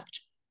impact.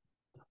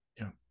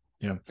 Yeah.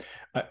 Yeah.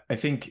 I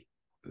think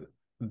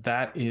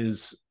that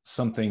is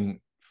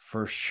something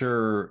for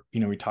sure.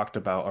 We talked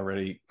about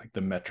already, like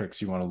the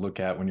metrics you want to look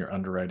at when you're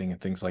underwriting and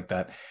things like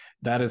that.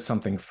 That is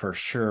something for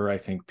sure. I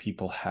think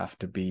people have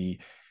to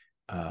be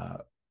uh,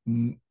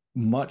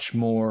 much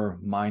more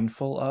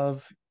mindful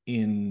of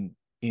in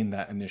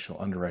that initial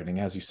underwriting.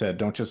 As you said,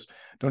 don't just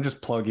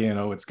plug in,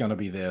 oh, it's going to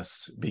be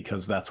this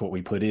because that's what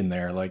we put in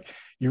there. Like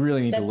you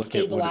really need to That's look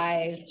at what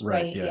it, stabilized,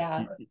 right. right? Yeah.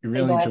 Yeah. You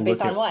really need to Stabilized based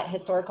look on at what?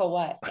 Historical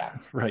what? Yeah.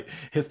 right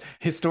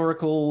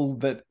historical,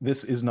 that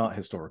this is not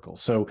historical.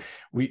 So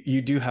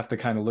you do have to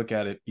kind of look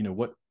at it,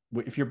 what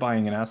if you're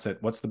buying an asset,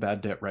 what's the bad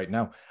debt right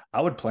now?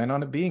 I would plan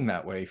on it being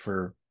that way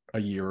for a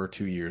year or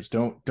 2 years.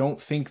 Don't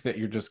think that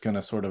you're just going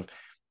to sort of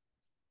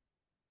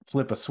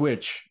flip a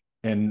switch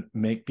and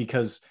make,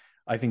 because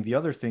I think the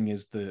other thing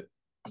is that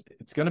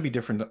it's going to be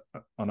different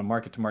on a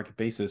market to market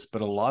basis,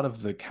 but a lot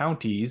of the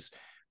counties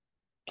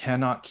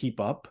cannot keep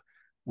up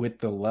with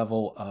the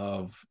level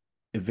of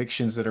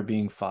evictions that are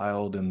being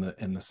filed and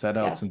the set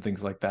outs Yes. and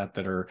things like that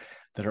are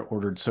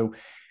ordered. So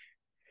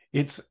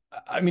it's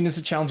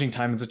a challenging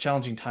time. It's a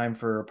challenging time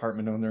for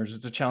apartment owners.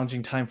 It's a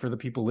challenging time for the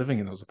people living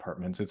in those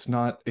apartments. It's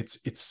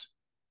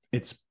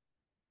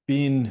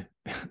been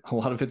a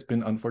lot of it's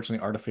been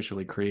unfortunately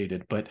artificially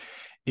created, but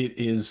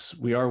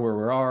we are where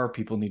we are.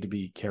 People need to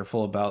be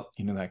careful about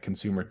that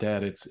consumer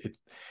debt.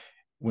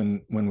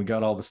 when we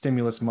got all the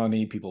stimulus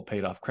money, people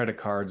paid off credit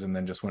cards and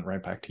then just went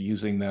right back to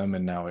using them.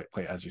 And now,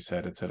 as you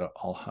said, it's at an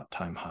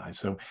all-time high.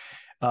 So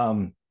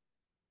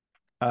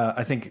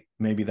I think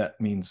maybe that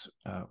means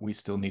we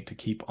still need to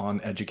keep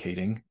on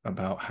educating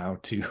about how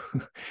to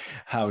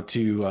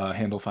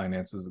handle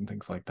finances and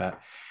things like that.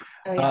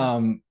 Oh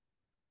yeah.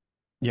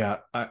 Yeah,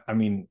 I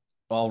mean,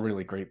 all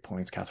really great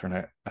points,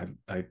 Catherine.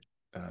 I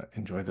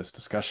enjoy this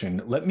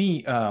discussion. Let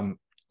me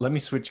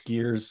switch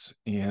gears,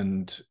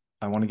 and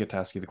I want to get to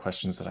ask you the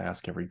questions that I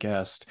ask every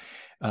guest.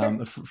 Sure.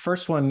 The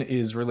first one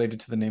is related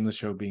to the name of the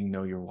show being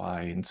Know Your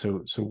Why. And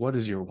so what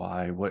is your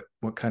why? What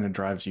kind of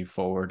drives you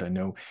forward? I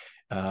know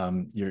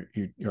you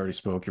already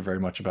spoke. You're very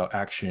much about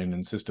action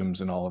and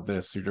systems and all of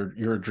this.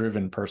 You're a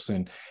driven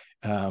person.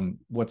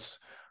 What's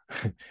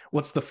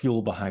what's the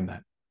fuel behind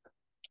that?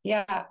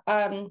 Yeah.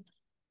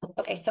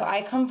 Okay, so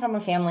I come from a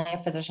family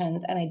of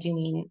physicians, and I do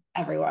mean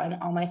everyone,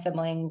 all my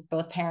siblings,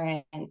 both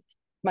parents,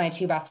 my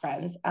two best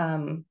friends.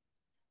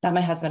 Not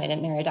my husband. I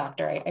didn't marry a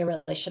doctor. I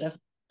really should have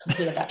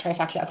completed that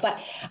trifecta. But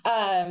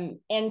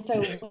and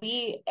so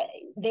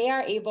they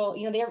are able,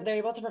 they're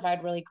able to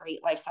provide really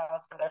great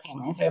lifestyles for their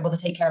families. They're able to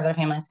take care of their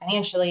families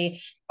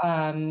financially.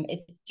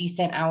 It's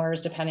decent hours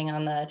depending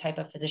on the type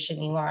of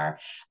physician you are.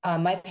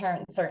 My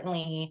parents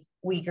certainly.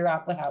 We grew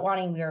up without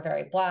wanting. We were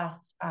very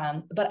blessed.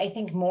 But I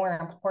think more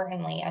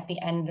importantly, at the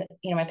end,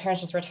 my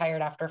parents just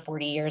retired after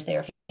 40 years. They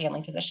were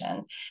family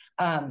physicians.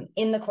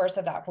 In the course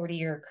of that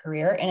 40-year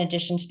career, in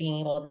addition to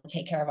being able to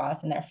take care of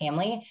us and their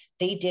family,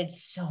 they did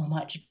so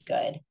much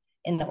good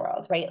in the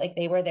world, right? Like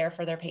they were there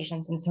for their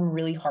patients in some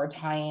really hard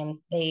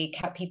times. They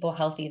kept people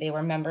healthy. They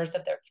were members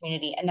of their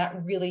community. And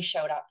that really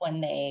showed up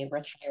when they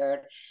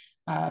retired,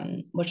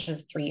 which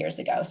was 3 years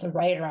ago. So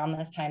right around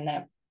this time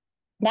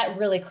that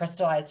really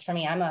crystallized for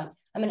me. I'm an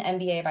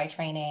MBA by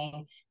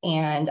training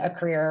and a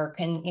career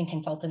in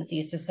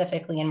consultancy,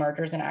 specifically in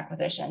mergers and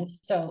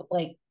acquisitions. So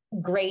like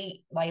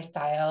great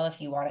lifestyle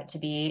if you want it to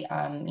be,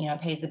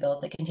 pays the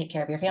bills that can take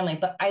care of your family.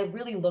 But I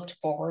really looked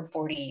forward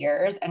 40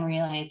 years and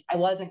realized I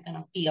wasn't going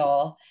to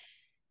feel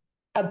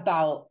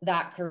about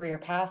that career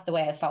path the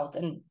way I felt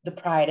and the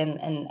pride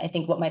and I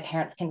think what my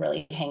parents can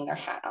really hang their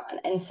hat on.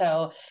 And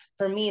so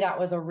for me, that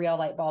was a real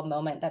light bulb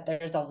moment that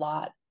there's a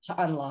lot to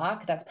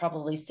unlock that's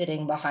probably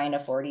sitting behind a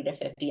 40 to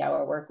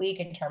 50-hour work week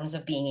in terms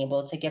of being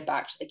able to give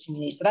back to the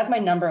community. So that's my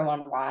number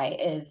one why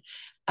is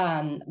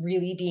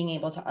really being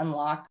able to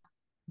unlock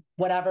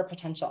whatever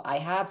potential I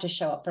have to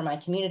show up for my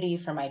community,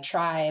 for my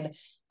tribe,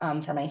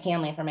 for my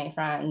family, for my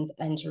friends,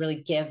 and to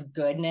really give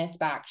goodness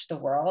back to the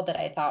world that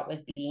I thought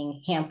was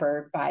being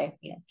hampered by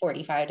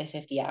 45 to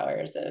 50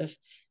 hours of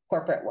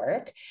corporate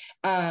work.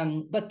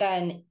 But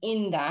then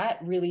in that,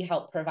 really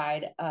help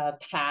provide a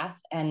path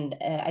and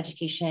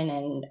education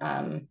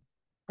and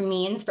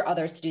means for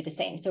others to do the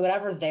same. So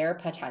whatever their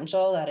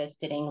potential that is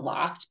sitting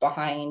locked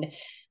behind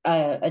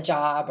a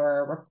job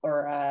or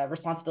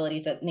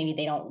responsibilities that maybe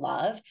they don't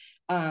love,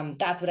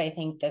 that's what I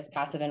think this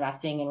passive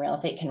investing in real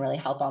estate can really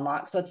help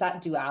unlock. So it's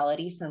that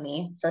duality for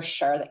me, for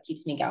sure, that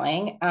keeps me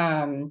going.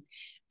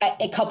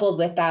 Coupled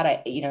with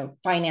that,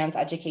 finance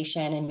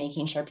education and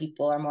making sure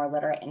people are more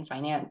literate in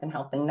finance and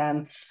helping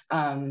them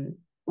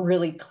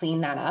really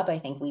clean that up. I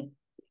think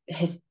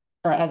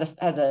or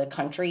as a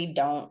country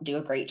don't do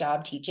a great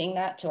job teaching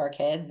that to our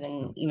kids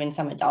and even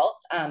some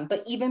adults.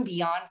 But even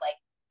beyond like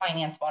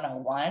finance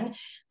 101,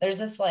 there's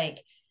this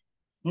like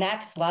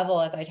next level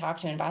as I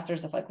talk to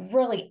investors of like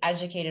really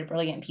educated,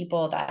 brilliant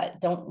people that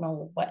don't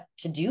know what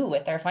to do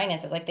with their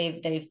finances. Like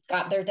they've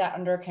got their debt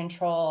under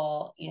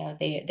control.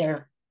 They've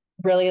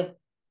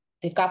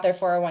got their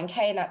 401k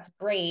and that's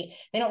great.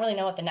 They don't really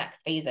know what the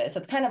next phase is. So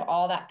it's kind of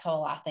all that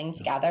coalescing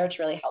together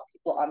to really help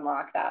people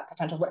unlock that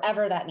potential,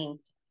 whatever that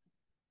means.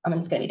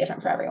 It's going to be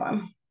different for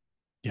everyone.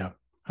 Yeah,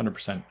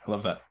 100%. I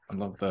love that. I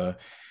love the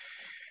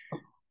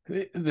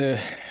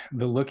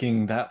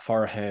looking that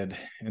far ahead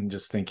and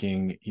just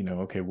thinking,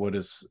 okay, what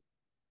am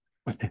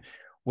I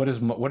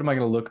going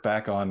to look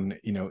back on,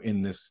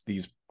 in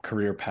these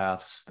career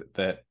paths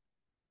that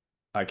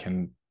I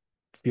can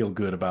feel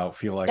good about,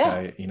 feel like Yeah,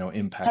 I,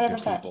 impacted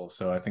 100%. people.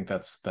 So I think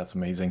that's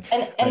amazing.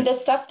 And the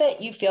stuff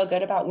that you feel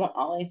good about won't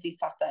always be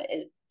stuff that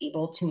is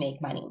able to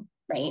make money.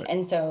 Right.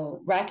 And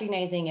so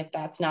recognizing if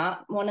that's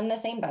not one and the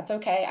same, that's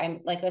okay.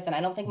 I'm like, listen,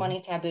 I don't think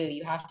money's taboo.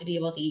 You have to be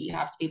able to eat. You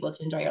have to be able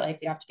to enjoy your life.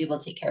 You have to be able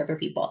to take care of your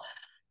people.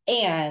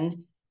 And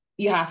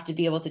you have to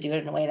be able to do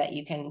it in a way that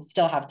you can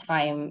still have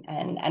time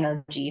and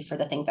energy for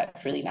the things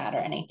that really matter.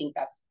 And I think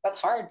that's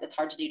hard. That's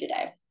hard to do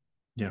today.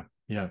 Yeah.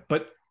 Yeah.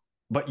 But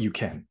you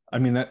can. I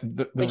mean, that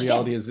the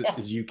reality is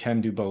Yes. you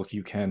can do both.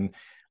 You can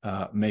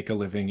make a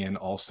living and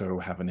also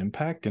have an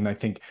impact. And I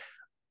think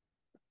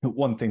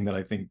one thing that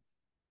I think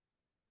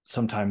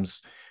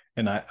sometimes,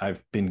 and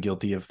I've been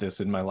guilty of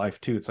this in my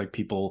life too, it's like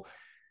people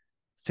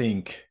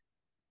think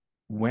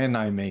when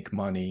I make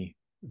money,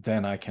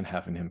 then I can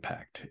have an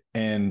impact.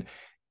 And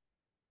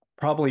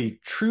probably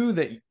true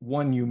that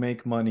when you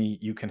make money,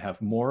 you can have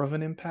more of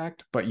an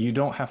impact, but you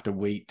don't have to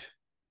wait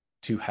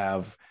to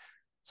have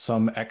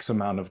some X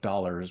amount of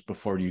dollars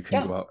before you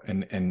can Yeah. go out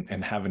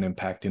and have an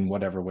impact in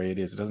whatever way it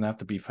is. It doesn't have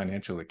to be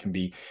financial. It can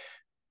be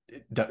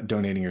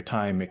donating your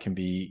time. It can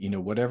be,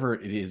 whatever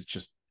it is,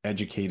 just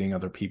educating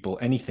other people,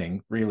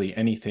 anything, really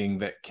anything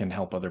that can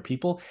help other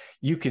people.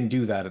 You can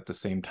do that at the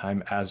same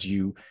time as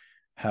you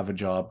have a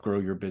job, grow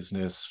your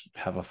business,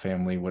 have a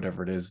family,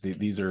 whatever it is.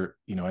 These are,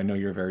 I know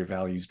you're very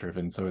values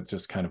driven. So it's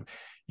just kind of,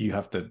 you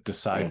have to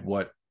decide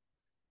what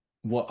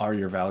are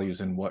your values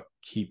and what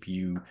keep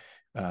you,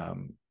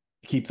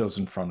 keep those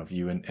in front of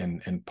you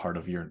and part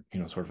of your,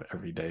 sort of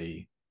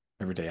everyday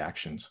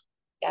actions.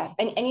 Yeah.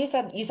 And you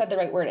said the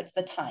right word. It's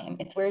the time.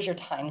 It's where's your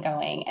time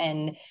going?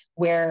 And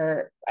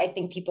where I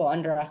think people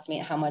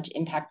underestimate how much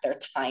impact their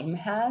time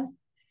has,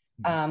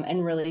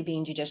 and really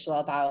being judicial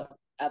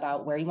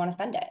about where you want to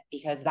spend it,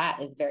 because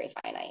that is very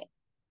finite.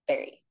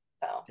 Very.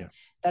 So Yeah.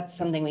 that's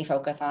something we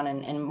focus on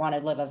and want to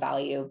live a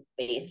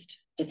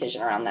value-based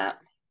decision around that.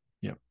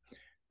 Yeah.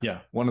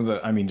 Yeah. One of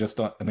the, I mean, just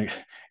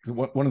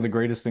one of the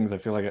greatest things I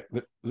feel like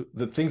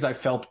the things I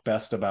felt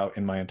best about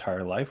in my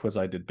entire life was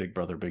I did Big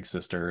Brother, Big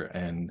Sister,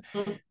 and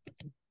Mhm.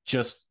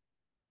 just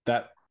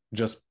that,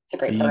 just It's a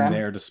great being program.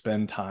 there to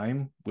spend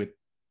time with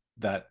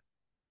that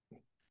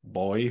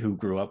boy who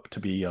grew up to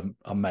be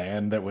a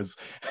man that was,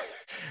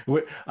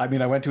 I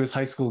mean, I went to his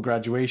high school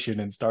graduation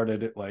and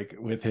started it like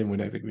with him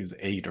when I think he was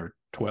 8 or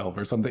 12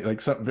 or something,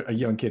 like a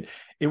young kid.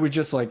 It was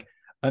just like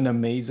an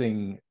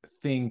amazing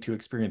thing to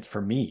experience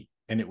for me.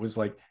 And it was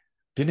like,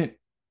 didn't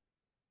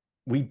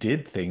we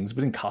did things,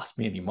 but it didn't cost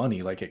me any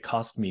money. Like it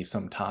cost me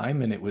some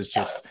time, and it was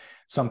Yeah. just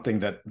something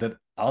that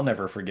I'll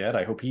never forget.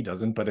 I hope he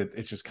doesn't, but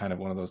it's just kind of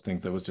one of those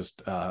things that was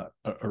just a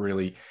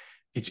really,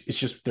 it's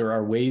just, there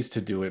are ways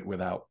to do it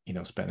without,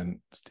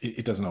 spending,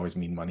 it doesn't always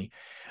mean money.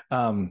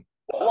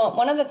 Well,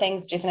 one of the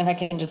things, Jason, if I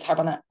can just harp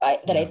on that,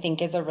 that I Yeah.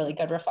 think is a really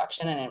good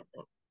reflection, and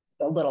it's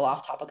a little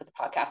off topic of the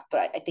podcast,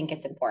 but I think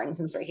it's important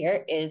since we're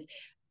here, is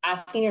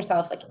asking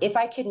yourself, like, if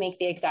I could make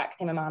the exact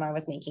same amount I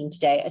was making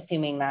today,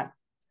 assuming that's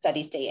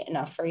steady state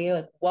enough for you,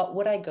 like, what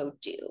would I go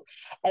do?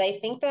 And I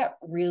think that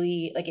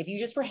really, like, if you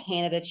just were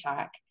handed a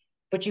check,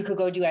 but you could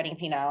go do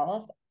anything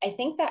else, I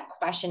think that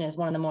question is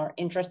one of the more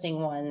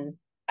interesting ones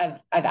I've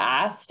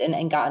asked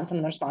and gotten some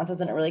of the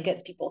responses, and it really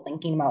gets people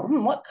thinking about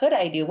what could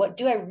I do? What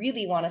do I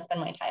really want to spend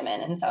my time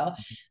in? And so,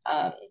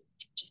 um,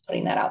 just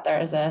putting that out there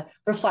as a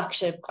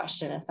reflexive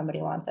question if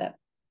somebody wants it.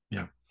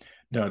 Yeah.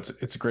 No,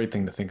 it's a great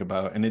thing to think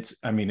about. And it's,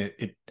 I mean,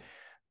 it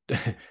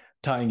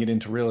tying it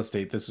into real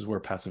estate, this is where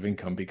passive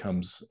income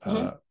becomes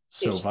Mm-hmm.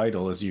 so Huge.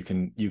 vital, as you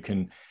can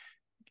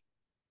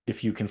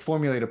if you can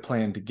formulate a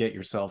plan to get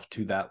yourself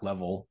to that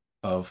level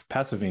of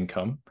passive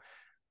income,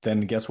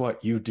 then guess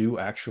what? You do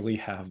actually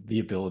have the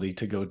ability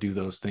to go do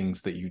those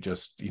things that you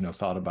just,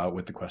 thought about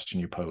with the question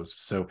you posed.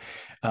 So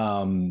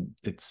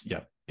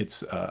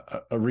it's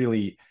a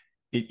really,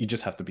 you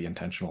just have to be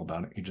intentional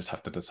about it. You just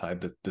have to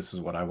decide that this is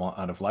what I want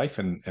out of life,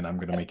 and I'm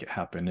going to make it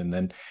happen.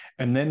 And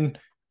then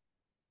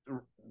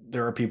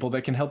there are people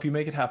that can help you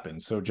make it happen.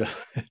 So just,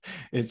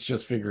 it's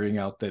just figuring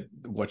out that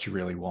what you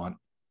really want.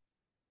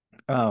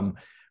 Um,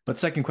 but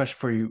second question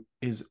for you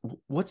is,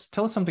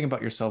 tell us something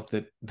about yourself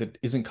that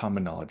isn't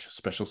common knowledge, a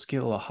special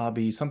skill, a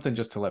hobby, something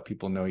just to let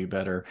people know you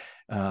better.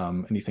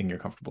 Anything you're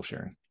comfortable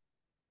sharing.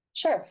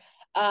 Sure.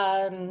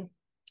 Um,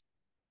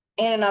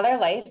 in another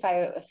life,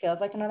 it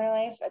feels like another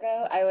life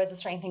ago, I was a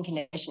strength and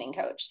conditioning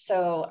coach.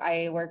 So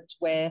I worked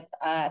with,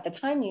 at the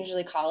time,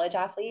 usually college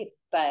athletes,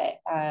 but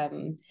I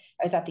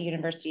was at the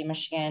University of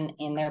Michigan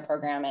in their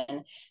program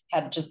and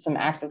had just some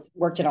access,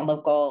 worked in a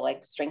local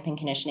like strength and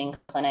conditioning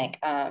clinic.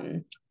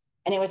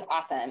 And it was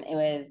awesome. It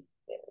was,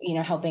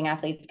 helping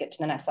athletes get to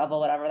the next level,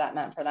 whatever that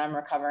meant for them,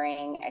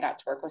 recovering. I got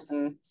to work with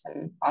some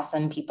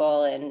awesome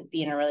people and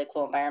be in a really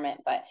cool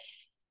environment, but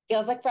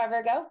feels like forever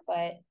ago,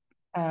 but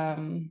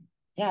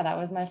yeah, that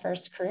was my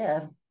first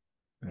career.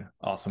 Yeah,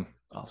 awesome.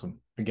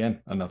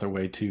 Again, another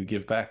way to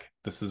give back.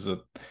 This is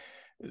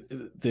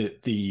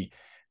the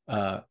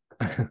uh,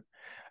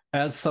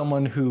 as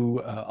someone who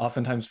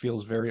oftentimes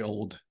feels very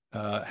old,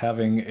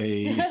 having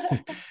a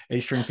a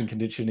strength and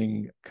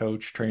conditioning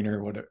coach,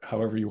 trainer, whatever,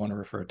 however you want to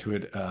refer to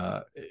it,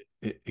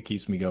 it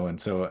keeps me going.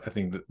 So I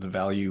think that the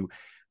value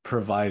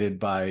provided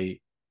by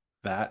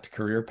that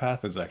career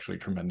path is actually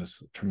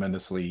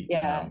tremendously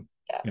Yeah,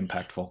 yeah.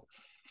 impactful.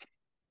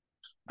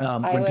 I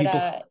When would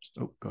people,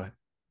 oh, go ahead.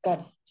 good.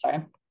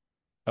 Sorry.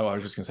 Oh, I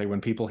was just gonna say,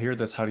 when people hear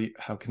this, how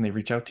can they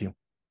reach out to you?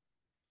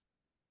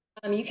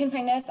 You can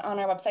find us on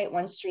our website,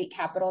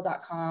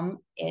 onestreetcapital.com.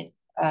 It's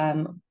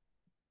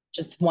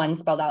just one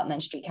spelled out and then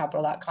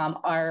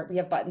streetcapital.com. We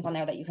have buttons on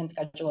there that you can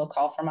schedule a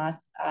call from us,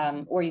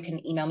 or you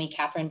can email me,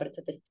 Catherine, but it's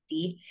with a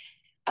C,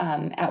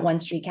 at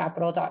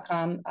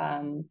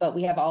onestreetcapital.com. But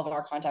we have all of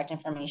our contact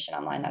information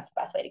online. That's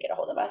the best way to get a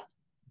hold of us.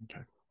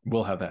 Okay,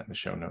 we'll have that in the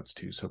show notes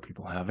too, so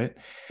people have it.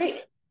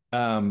 Great.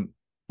 Um,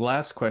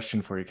 Last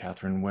question for you,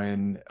 Catherine.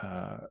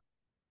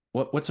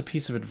 What's a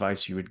piece of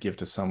advice you would give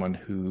to someone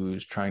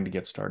who's trying to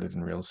get started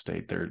in real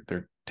estate?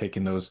 They're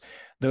taking those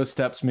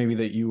steps maybe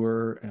that you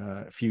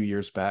were a few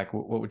years back.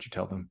 What would you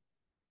tell them?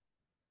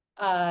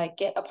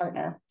 Get a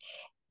partner.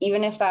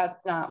 even if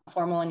that's not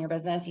formal in your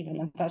business, even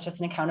if that's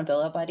just an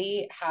accountability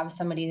buddy, have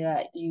somebody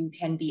that you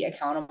can be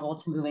accountable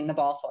to moving the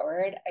ball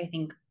forward. I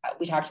think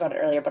we talked about it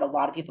earlier, but a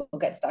lot of people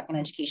get stuck in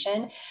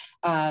education.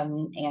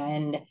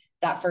 And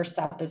that first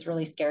step is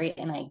really scary.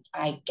 And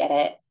I get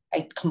it.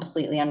 I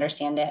completely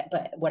understand it.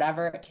 But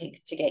whatever it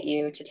takes to get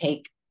you to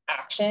take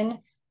action,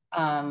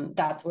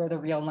 that's where the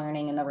real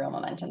learning and the real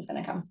momentum is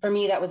going to come. For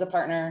me, that was a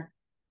partner.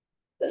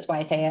 That's why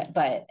I say it,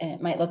 but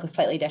it might look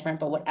slightly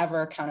different, but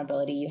whatever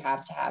accountability you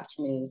have to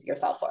move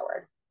yourself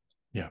forward.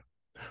 Yeah.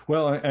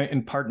 Well,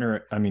 and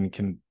partner, I mean,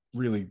 can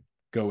really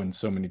go in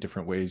so many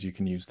different ways. You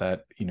can use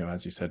that,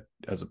 as you said,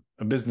 as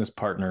a business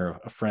partner,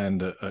 a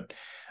friend,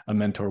 a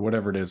mentor,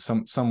 whatever it is,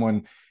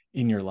 someone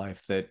in your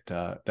life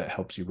that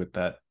helps you with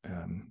that.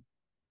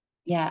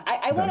 Yeah,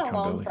 I went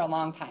alone for a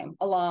long time.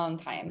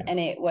 Yeah. And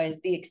it was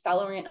the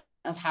accelerant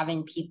of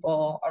having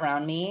people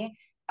around me.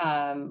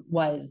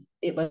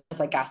 It was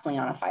like gasoline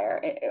on a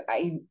fire.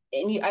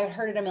 I've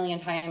heard it a million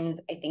times.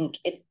 I think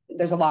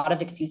there's a lot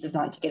of excuses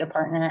not to get a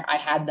partner. I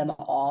had them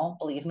all,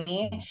 believe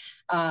me.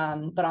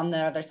 But on the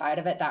other side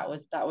of it, that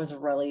was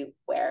really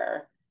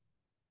where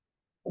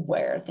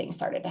things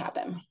started to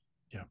happen.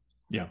 Yeah.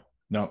 Yeah.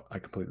 No, I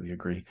completely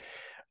agree.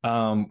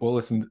 Well,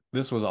 listen,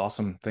 this was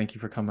awesome. Thank you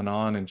for coming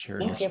on and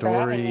sharing your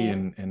story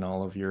and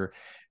all of your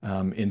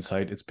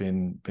insight. It's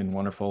been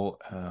wonderful.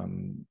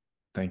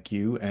 Thank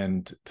you.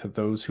 And to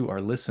those who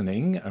are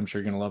listening, I'm sure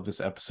you're going to love this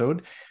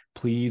episode.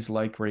 Please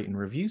like, rate, and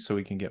review so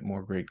we can get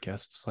more great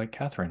guests like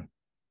Catherine.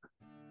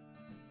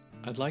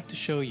 I'd like to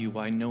show you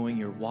why knowing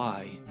your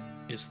why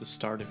is the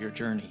start of your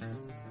journey.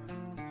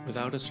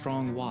 Without a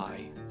strong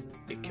why,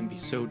 it can be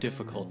so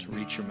difficult to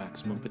reach your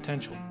maximum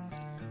potential.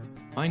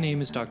 My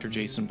name is Dr.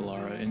 Jason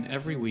Ballara, and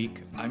every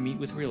week I meet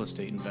with real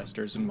estate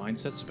investors and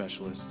mindset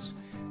specialists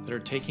that are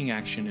taking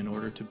action in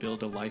order to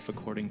build a life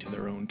according to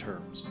their own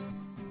terms.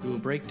 We will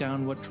break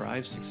down what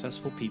drives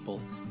successful people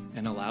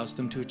and allows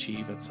them to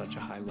achieve at such a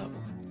high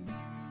level.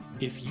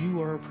 If you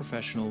are a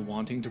professional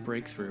wanting to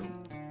break through,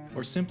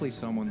 or simply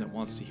someone that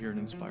wants to hear an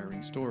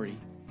inspiring story,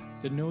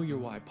 the Know Your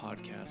Why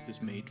podcast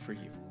is made for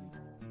you.